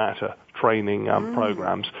subject matter training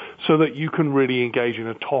programs so that you can really engage in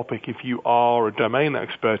a topic if you are a domain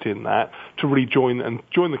expert in that, to really join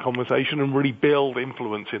the conversation and really build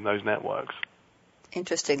influence in those networks.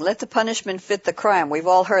 Interesting. Let the punishment fit the crime. We've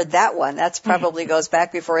all heard that one. That's probably goes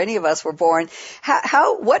back before any of us were born.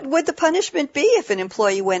 What would the punishment be if an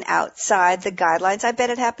employee went outside the guidelines? I bet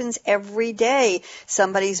it happens every day.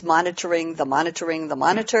 Somebody's monitoring the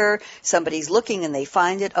monitor. Somebody's looking and they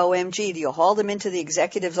find it. OMG. Do you haul them into the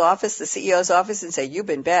executive's office, the CEO's office, and say, you've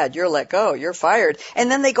been bad, you're let go, you're fired? And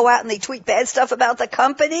then they go out and they tweet bad stuff about the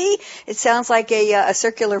company? It sounds like a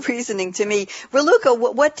circular reasoning to me.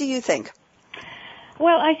 Raluca, what do you think?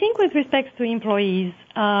 Well, I think with respect to employees,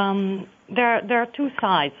 there are two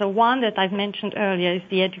sides. So one that I've mentioned earlier is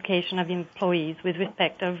the education of employees with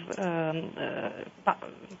respect of to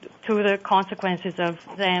the consequences of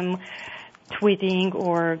them tweeting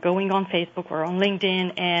or going on Facebook or on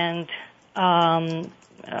LinkedIn and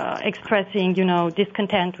expressing,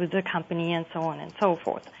 discontent with the company and so on and so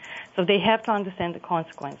forth. So they have to understand the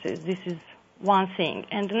consequences. This is one thing.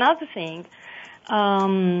 And another thing,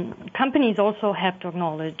 companies also have to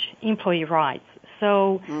acknowledge employee rights.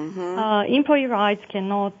 So employee rights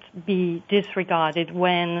cannot be disregarded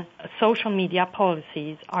when social media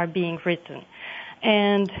policies are being written.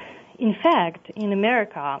 And in fact, in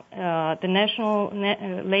America, the National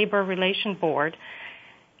Labor Relations Board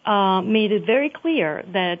made it very clear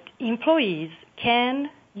that employees can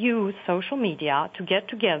use social media to get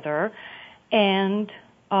together and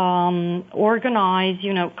organize,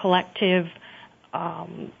 collective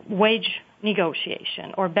wage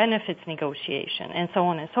negotiation or benefits negotiation and so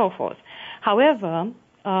on and so forth. However,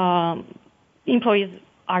 employees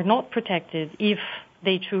are not protected if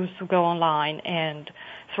they choose to go online and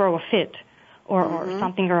throw a fit or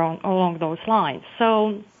something along those lines.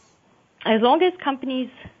 So as long as companies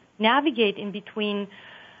navigate in between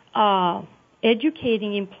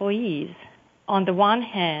educating employees on the one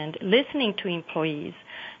hand, listening to employees,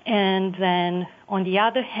 and then on the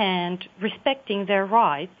other hand, respecting their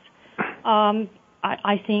rights,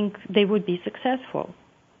 I think they would be successful.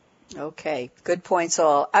 Okay, good points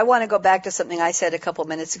all. I want to go back to something I said a couple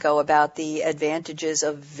minutes ago about the advantages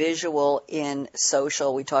of visual in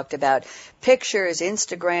social. We talked about pictures,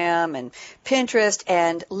 Instagram and Pinterest,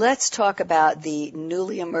 and let's talk about the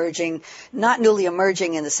not newly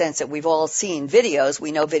emerging in the sense that we've all seen videos.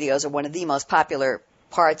 We know videos are one of the most popular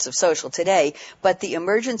parts of social today, but the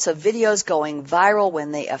emergence of videos going viral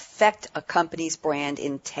when they affect a company's brand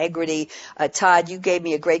integrity. Todd, you gave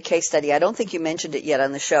me a great case study. I don't think you mentioned it yet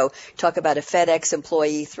on the show. Talk about a FedEx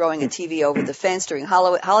employee throwing a TV over the fence during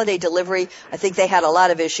holiday delivery. I think they had a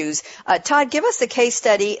lot of issues. Todd, give us the case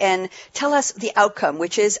study and tell us the outcome,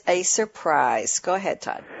 which is a surprise. Go ahead,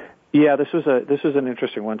 Todd. Yeah, this was an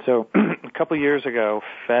interesting one. So a couple of years ago,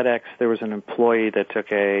 FedEx, there was an employee that took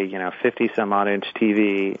a 50-some-odd inch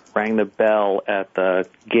TV, rang the bell at the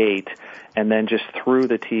gate, and then just threw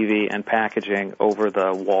the TV and packaging over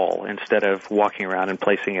the wall instead of walking around and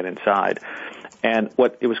placing it inside. And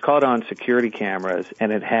it was caught on security cameras,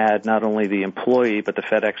 and it had not only the employee but the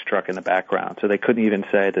FedEx truck in the background. So they couldn't even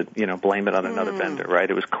say that blame it on another vendor, right?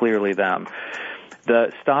 It was clearly them.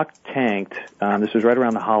 The stock tanked. This was right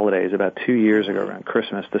around the holidays, about 2 years ago, around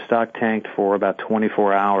Christmas. The stock tanked for about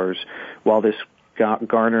 24 hours, while this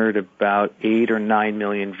garnered about 8 or 9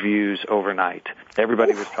 million views overnight.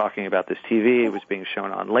 Everybody was talking about this TV. It was being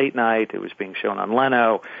shown on late night. It was being shown on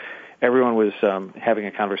Leno. Everyone was having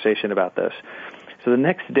a conversation about this. So the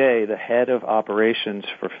next day, the head of operations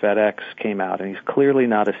for FedEx came out, and he's clearly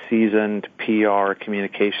not a seasoned PR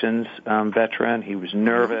communications veteran. He was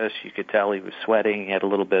nervous. You could tell he was sweating. He had a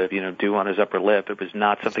little bit of, dew on his upper lip. It was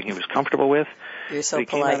not something he was comfortable with. You're so he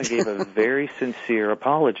polite. came out and gave a very sincere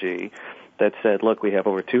apology that said, look, we have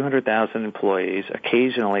over 200,000 employees.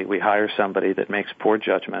 Occasionally, we hire somebody that makes poor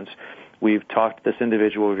judgments. We've talked to this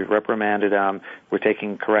individual. We've reprimanded him. We're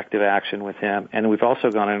taking corrective action with him, and we've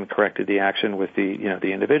also gone in and corrected the action with the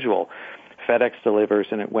individual. FedEx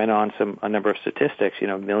delivers, and it went on a number of statistics.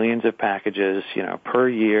 Millions of packages, per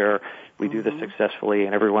year. We do this successfully,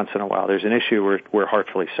 and every once in a while there's an issue. We're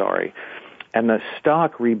heartfully sorry. And the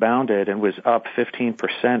stock rebounded and was up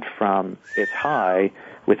 15% from its high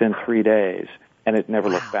within 3 days, and it never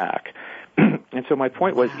looked back. And so my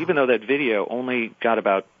point was, even though that video only got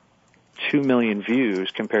about 2 million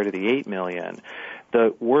views compared to the 8 million,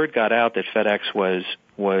 the word got out that FedEx was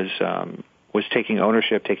taking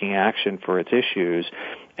ownership, taking action for its issues,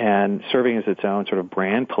 and serving as its own sort of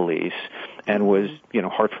brand police. and was,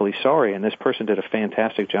 heartfully sorry. And this person did a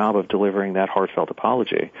fantastic job of delivering that heartfelt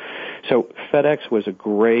apology. So FedEx was a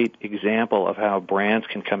great example of how brands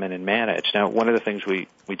can come in and manage. Now, one of the things we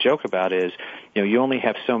joke about is, you only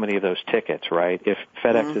have so many of those tickets, right? If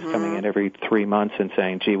FedEx is coming in every 3 months and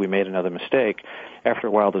saying, gee, we made another mistake, after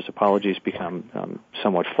a while those apologies become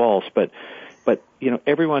somewhat false. But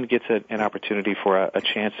everyone gets an opportunity for a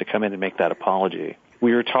chance to come in and make that apology.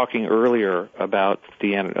 We were talking earlier about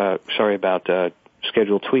scheduled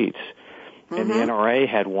tweets, and the NRA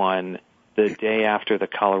had one the day after the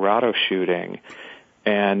Colorado shooting,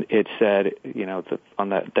 and it said, on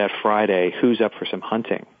that Friday, who's up for some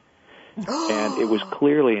hunting? And it was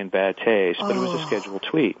clearly in bad taste, but it was a scheduled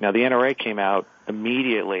tweet. Now, the NRA came out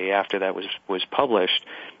immediately after that was published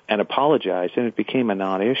and apologized, and it became a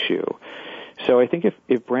non-issue. So I think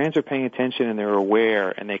if brands are paying attention and they're aware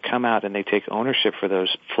and they come out and they take ownership for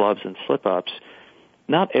those flubs and slip-ups,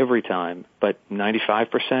 not every time, but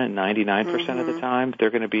 95%, 99% of the time,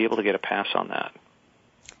 they're going to be able to get a pass on that.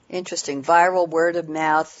 Interesting. Viral, word of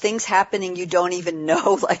mouth, things happening you don't even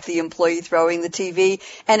know, like the employee throwing the TV.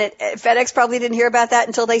 And FedEx probably didn't hear about that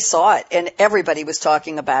until they saw it, and everybody was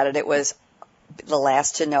talking about it. It was the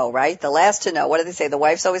last to know, right? The last to know. What do they say? The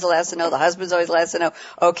wife's always the last to know. The husband's always the last to know.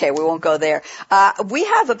 Okay, we won't go there. We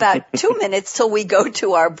have about 2 minutes till we go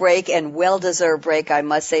to our break, and well-deserved break, I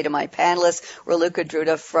must say, to my panelists, Raluca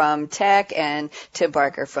Druta from Tech and Tim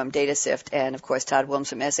Barker from DataSift, and, of course, Todd Wilms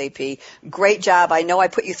from SAP. Great job. I know I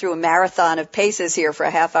put you through a marathon of paces here for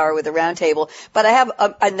a half hour with the roundtable, but I have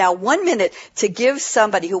now 1 minute to give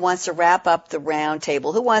somebody who wants to wrap up the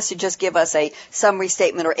roundtable, who wants to just give us a summary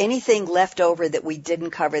statement or anything left over that we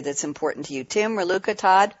didn't cover that's important to you. Tim, Raluca,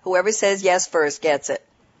 Todd, whoever says yes first gets it.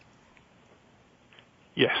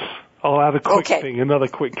 Yes. I'll add a quick thing, another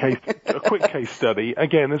quick case study.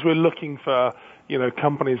 Again, as we're looking for,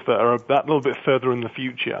 companies that are that little bit further in the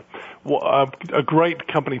future. A great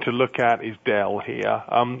company to look at is Dell here.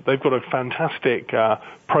 They've got a fantastic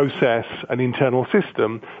process and internal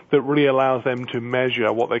system that really allows them to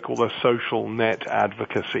measure what they call a social net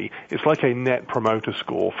advocacy. It's like a net promoter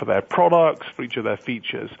score for their products, for each of their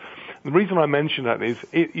features. The reason I mention that is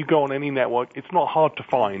you go on any network, it's not hard to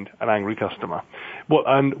find an angry customer.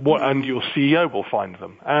 And your CEO will find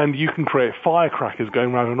them. And you can create firecrackers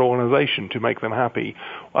going around an organization to make them happy.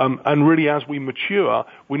 And really, as we mature,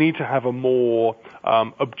 we need to have a more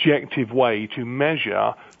objective way to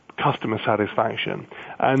measure customer satisfaction.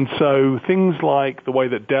 And so things like the way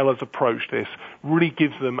that Dell has approached this really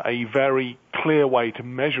gives them a very clear way to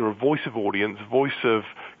measure a voice of audience, voice of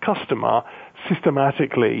customer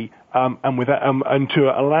systematically, and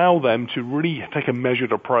to allow them to really take a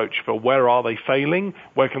measured approach for where are they failing,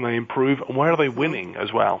 where can they improve, and where are they winning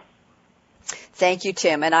as well. Thank you,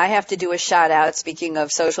 Tim. And I have to do a shout-out. Speaking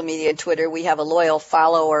of social media and Twitter, we have a loyal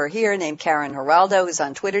follower here named Karen Geraldo, who's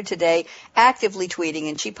on Twitter today, actively tweeting,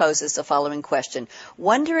 and she poses the following question.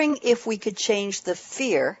 Wondering if we could change the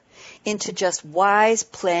fear into just wise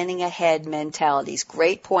planning ahead mentalities.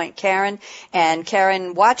 Great point, Karen. And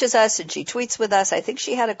Karen watches us and she tweets with us. I think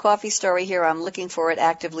she had a coffee story here. I'm looking for it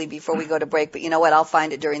actively before we go to break, but you know what? I'll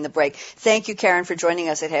find it during the break. Thank you, Karen, for joining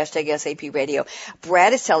us at #SAP Radio.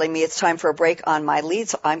 Brad is telling me it's time for a break on my lead,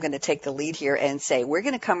 so I'm going to take the lead here and say we're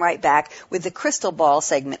going to come right back with the Crystal Ball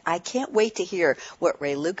segment. I can't wait to hear what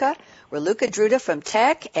Raluca Druta from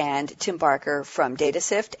Tech and Tim Barker from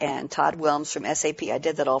DataSift and Todd Wilms from SAP. I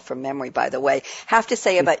did that all from memory, by the way. Have to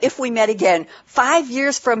say about if we met again 5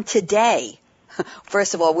 years from today.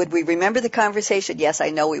 First of all, would we remember the conversation? Yes,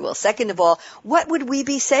 I know we will. Second of all, what would we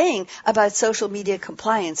be saying about social media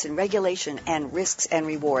compliance and regulation and risks and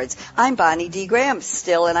rewards? I'm Bonnie D. Graham,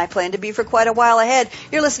 still, and I plan to be for quite a while ahead.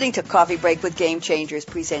 You're listening to Coffee Break with Game Changers,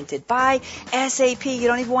 presented by SAP. You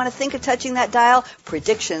don't even want to think of touching that dial.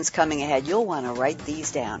 Predictions coming ahead. You'll want to write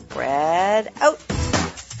these down. Brad, out.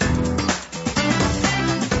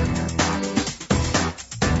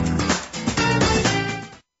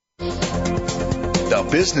 The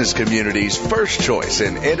business community's first choice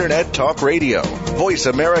in Internet Talk Radio. Voice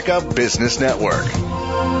America Business Network.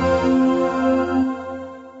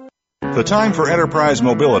 The time for enterprise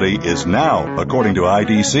mobility is now, according to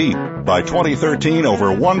IDC. By 2013, over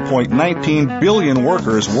 1.19 billion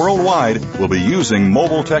workers worldwide will be using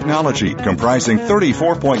mobile technology, comprising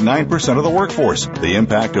 34.9% of the workforce. The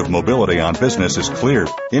impact of mobility on business is clear.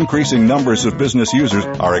 Increasing numbers of business users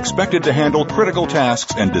are expected to handle critical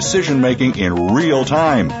tasks and decision-making in real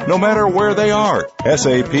time, no matter where they are.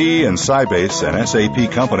 SAP and Sybase, an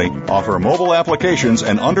SAP company, offer mobile applications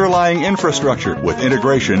and underlying infrastructure with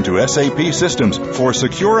integration to SAP systems for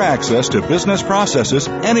secure access to business processes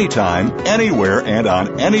anytime, anytime, anywhere, and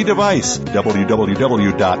on any device. www.sap.com.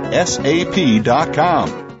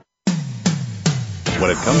 When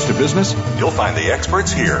it comes to business, you'll find the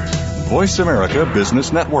experts here. Voice America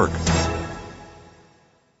Business Network.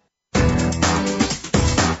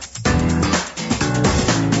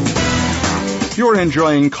 You're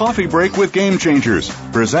enjoying Coffee Break with Game Changers,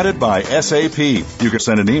 presented by SAP. You can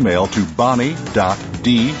send an email to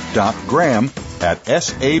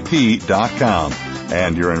bonnie.d.graham@sap.com.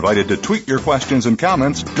 And you're invited to tweet your questions and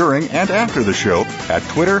comments during and after the show at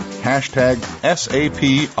Twitter,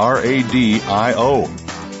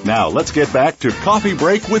 #SAPRADIO. Now, let's get back to Coffee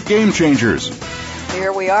Break with Game Changers.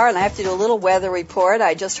 Here we are, and I have to do a little weather report.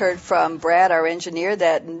 I just heard from Brad, our engineer,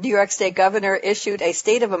 that New York State Governor issued a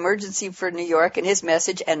state of emergency for New York, and his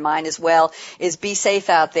message, and mine as well, is be safe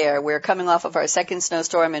out there. We're coming off of our second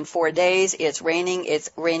snowstorm in 4 days. It's raining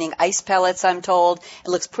ice pellets, I'm told. It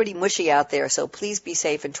looks pretty mushy out there, so please be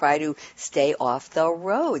safe and try to stay off the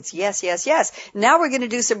roads. Yes, yes, yes. Now we're going to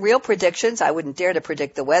do some real predictions. I wouldn't dare to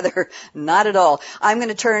predict the weather, not at all. I'm going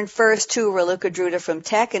to turn first to Raluca Druta from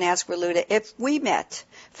Tech and ask Raluca, if we met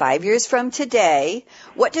 5 years from today,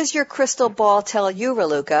 what does your crystal ball tell you,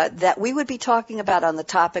 Raluca, that we would be talking about on the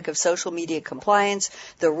topic of social media compliance,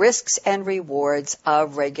 the risks and rewards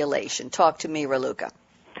of regulation? Talk to me, Raluca.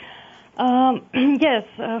 Yes,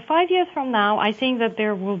 5 years from now, I think that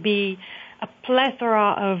there will be a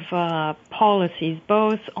plethora of policies,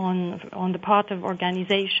 both on the part of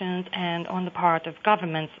organizations and on the part of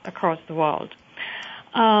governments across the world.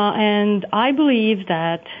 And I believe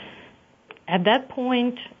that at that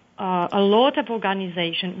point, a lot of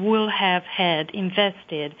organizations will have had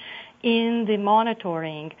invested in the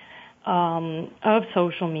monitoring of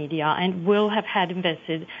social media and will have had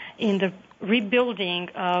invested in the rebuilding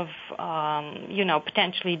of,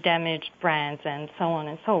 potentially damaged brands and so on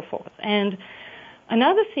and so forth. And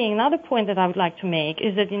another point that I would like to make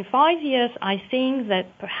is that in 5 years, I think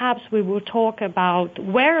that perhaps we will talk about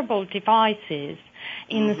wearable devices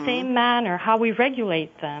in the same manner, how we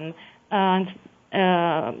regulate them,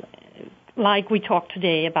 like we talked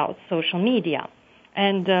today about social media.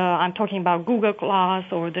 And I'm talking about Google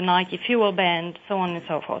Glass or the Nike Fuel Band, so on and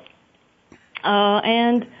so forth.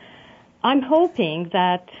 And I'm hoping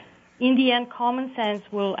that in the end, common sense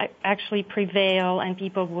will actually prevail and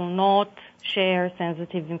people will not share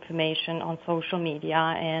sensitive information on social media.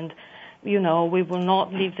 And, we will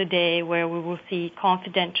not live the day where we will see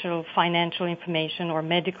confidential financial information or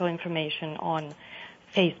medical information on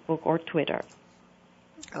Facebook or Twitter.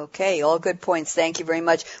 Okay, all good points. Thank you very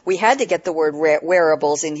much. We had to get the word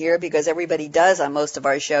wearables in here because everybody does on most of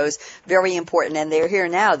our shows. Very important, and they're here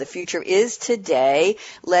now. The future is today.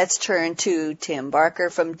 Let's turn to Tim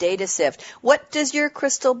Barker from DataSift. What does your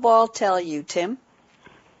crystal ball tell you, Tim?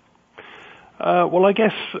 Well, I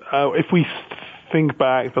guess if we think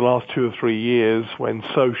back the last 2 or 3 years when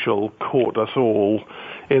social caught us all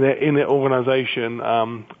in an organization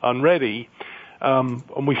unready,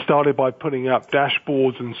 and we started by putting up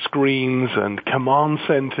dashboards and screens and command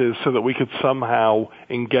centers so that we could somehow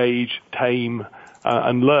engage, tame,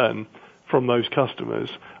 and learn from those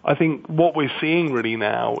customers. I think what we're seeing really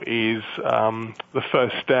now is the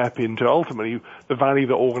first step into ultimately the value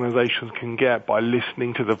that organizations can get by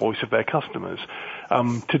listening to the voice of their customers.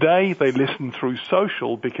 Today, they listen through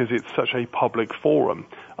social because it's such a public forum.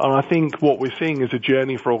 And I think what we're seeing is a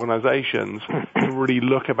journey for organizations to really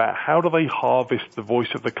look about how do they harvest the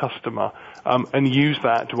voice of the customer and use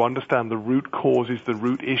that to understand the root causes, the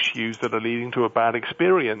root issues that are leading to a bad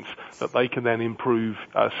experience that they can then improve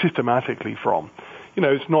systematically from.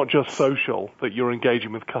 It's not just social that you're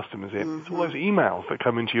engaging with customers in. It's all those emails that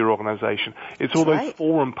come into your organization. It's all those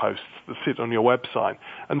forum posts that sit on your website.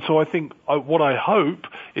 And so I think what I hope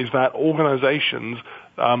is that organizations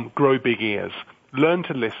grow big ears, learn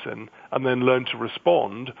to listen, and then learn to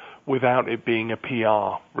respond without it being a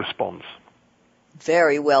PR response.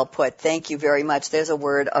 Very well put. Thank you very much. There's a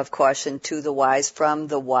word of caution to the wise from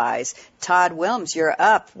the wise. Todd Wilms, you're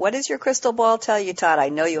up. What does your crystal ball tell you, Todd? I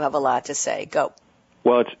know you have a lot to say. Go.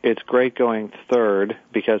 Well, it's great going third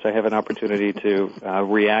because I have an opportunity to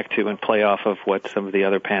react to and play off of what some of the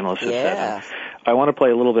other panelists have said. I want to play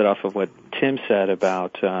a little bit off of what Tim said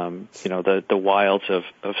about the wilds of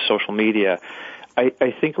social media.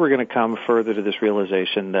 I think we're going to come further to this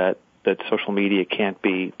realization that social media can't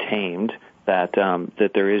be tamed. That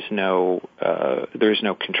there is no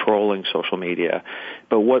controlling social media,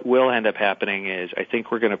 but what will end up happening is I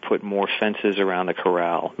think we're going to put more fences around the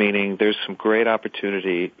corral. Meaning, there's some great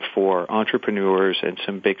opportunity for entrepreneurs and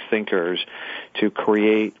some big thinkers to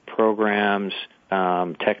create programs,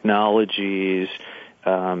 technologies,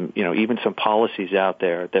 even some policies out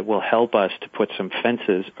there that will help us to put some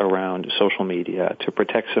fences around social media to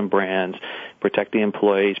protect some brands, protect the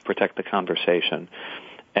employees, protect the conversation.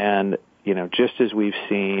 And, just as we've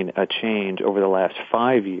seen a change over the last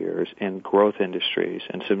 5 years in growth industries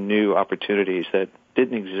and some new opportunities that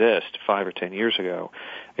didn't exist 5 or 10 years ago,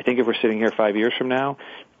 I think if we're sitting here 5 years from now,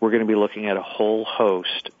 we're going to be looking at a whole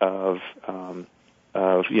host of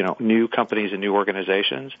new companies and new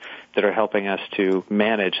organizations that are helping us to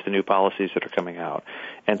manage the new policies that are coming out.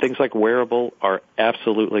 And things like wearable are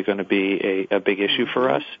absolutely going to be a big issue for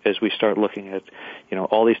us as we start looking at,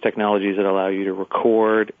 all these technologies that allow you to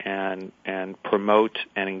record and promote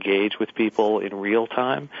and engage with people in real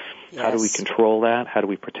time. Yes. How do we control that? How do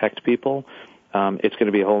we protect people? It's going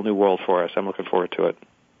to be a whole new world for us. I'm looking forward to it.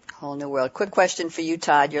 Whole new world. Quick question for you,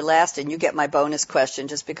 Todd. You're last, and you get my bonus question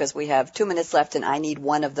just because we have 2 minutes left, and I need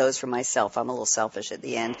one of those for myself. I'm a little selfish at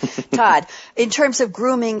the end. Todd, in terms of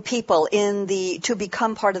grooming people to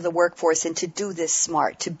become part of the workforce and to do this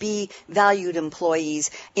smart, to be valued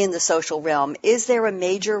employees in the social realm, is there a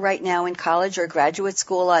major right now in college or graduate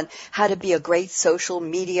school on how to be a great social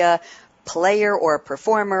media player or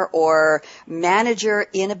performer or manager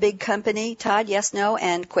in a big company? Todd, yes, no,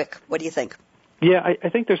 and quick. What do you think? Yeah, I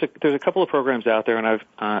think there's a couple of programs out there, and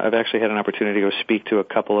I've actually had an opportunity to go speak to a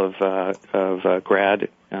couple of grad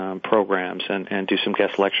programs and do some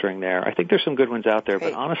guest lecturing there. I think there's some good ones out there,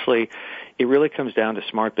 Great. But honestly, it really comes down to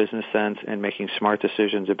smart business sense and making smart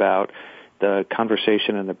decisions about the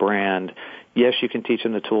conversation and the brand. Yes, you can teach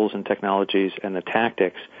them the tools and technologies and the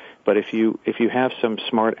tactics, but if you have some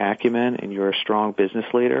smart acumen and you're a strong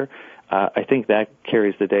business leader, I think that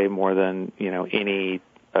carries the day more than any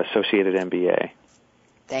associated MBA.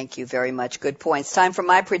 Thank you very much. Good points. Time for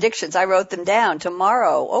my predictions. I wrote them down.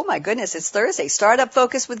 Tomorrow, oh my goodness, it's Thursday. Startup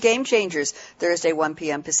Focus with Game Changers, Thursday, 1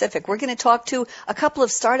 p.m. Pacific. We're going to talk to a couple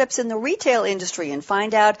of startups in the retail industry and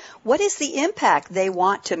find out what is the impact they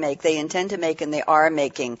want to make, they intend to make, and they are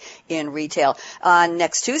making in retail. On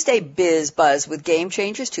next Tuesday, Biz Buzz with Game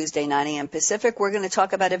Changers, Tuesday, 9 a.m. Pacific. We're going to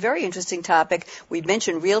talk about a very interesting topic. We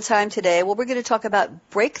mentioned real time today. Well, we're going to talk about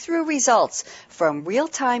breakthrough results from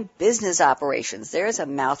real-time business operations. There's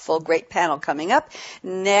a mouthful. Great panel coming up.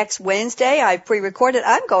 Next Wednesday, I've pre-recorded.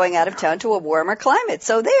 I'm going out of town to a warmer climate,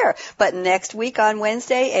 so there. But next week on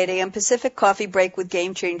Wednesday, 8 a.m. Pacific, Coffee Break with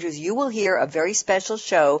Game Changers, you will hear a very special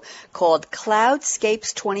show called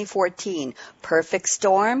Cloudscapes 2014. Perfect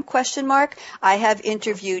Storm, ? I have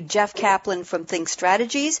interviewed Jeff Kaplan from Think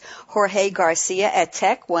Strategies, Jorge Garcia at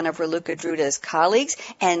Tech, one of Raluca Druta's colleagues,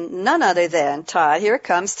 and none other than, Todd, here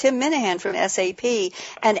comes Tim Minahan from SAP,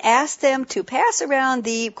 and asked them to pass around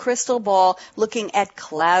the crystal ball looking at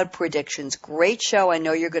cloud predictions. Great show. I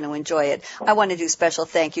know you're going to enjoy it. I want to do special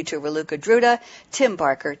thank you to Raluca Druta, Tim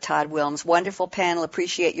Barker, Todd Wilms. Wonderful panel.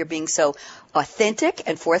 Appreciate your being so authentic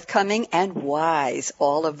and forthcoming and wise.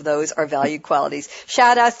 All of those are valued qualities.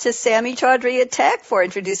 Shout outs to Sammy Chaudhry at Tech for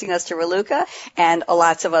introducing us to Raluca and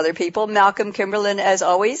lots of other people. Malcolm Kimberlin, as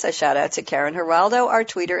always. A shout out to Karen Geraldo, our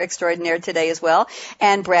tweeter extraordinaire today as well.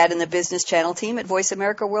 And Brad and the Business Channel team at Voice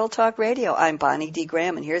America World Talk Radio. I'm Bonnie D.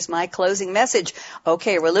 Graham, and here's my closing message.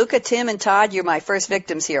 Okay, Raluca, Tim, and Todd, you're my first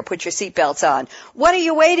victims here. Put your seatbelts on. What are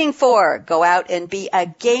you waiting for? Go out and be a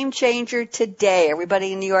game changer today.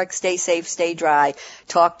 Everybody in New York, stay safe, stay dry.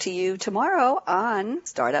 Talk to you tomorrow on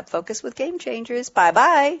Startup Focus with Game Changers.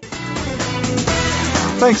 Bye-bye.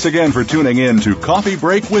 Thanks again for tuning in to Coffee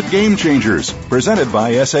Break with Game Changers, presented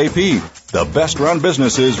by SAP. The best-run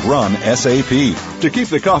businesses run SAP. To keep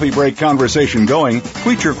the coffee break conversation going,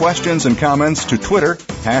 tweet your questions and comments to Twitter,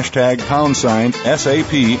 #SAPRADIO.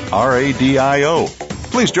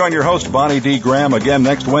 Please join your host, Bonnie D. Graham, again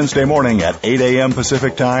next Wednesday morning at 8 a.m.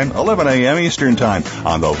 Pacific Time, 11 a.m. Eastern Time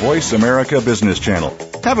on the Voice America Business Channel.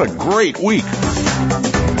 Have a great week.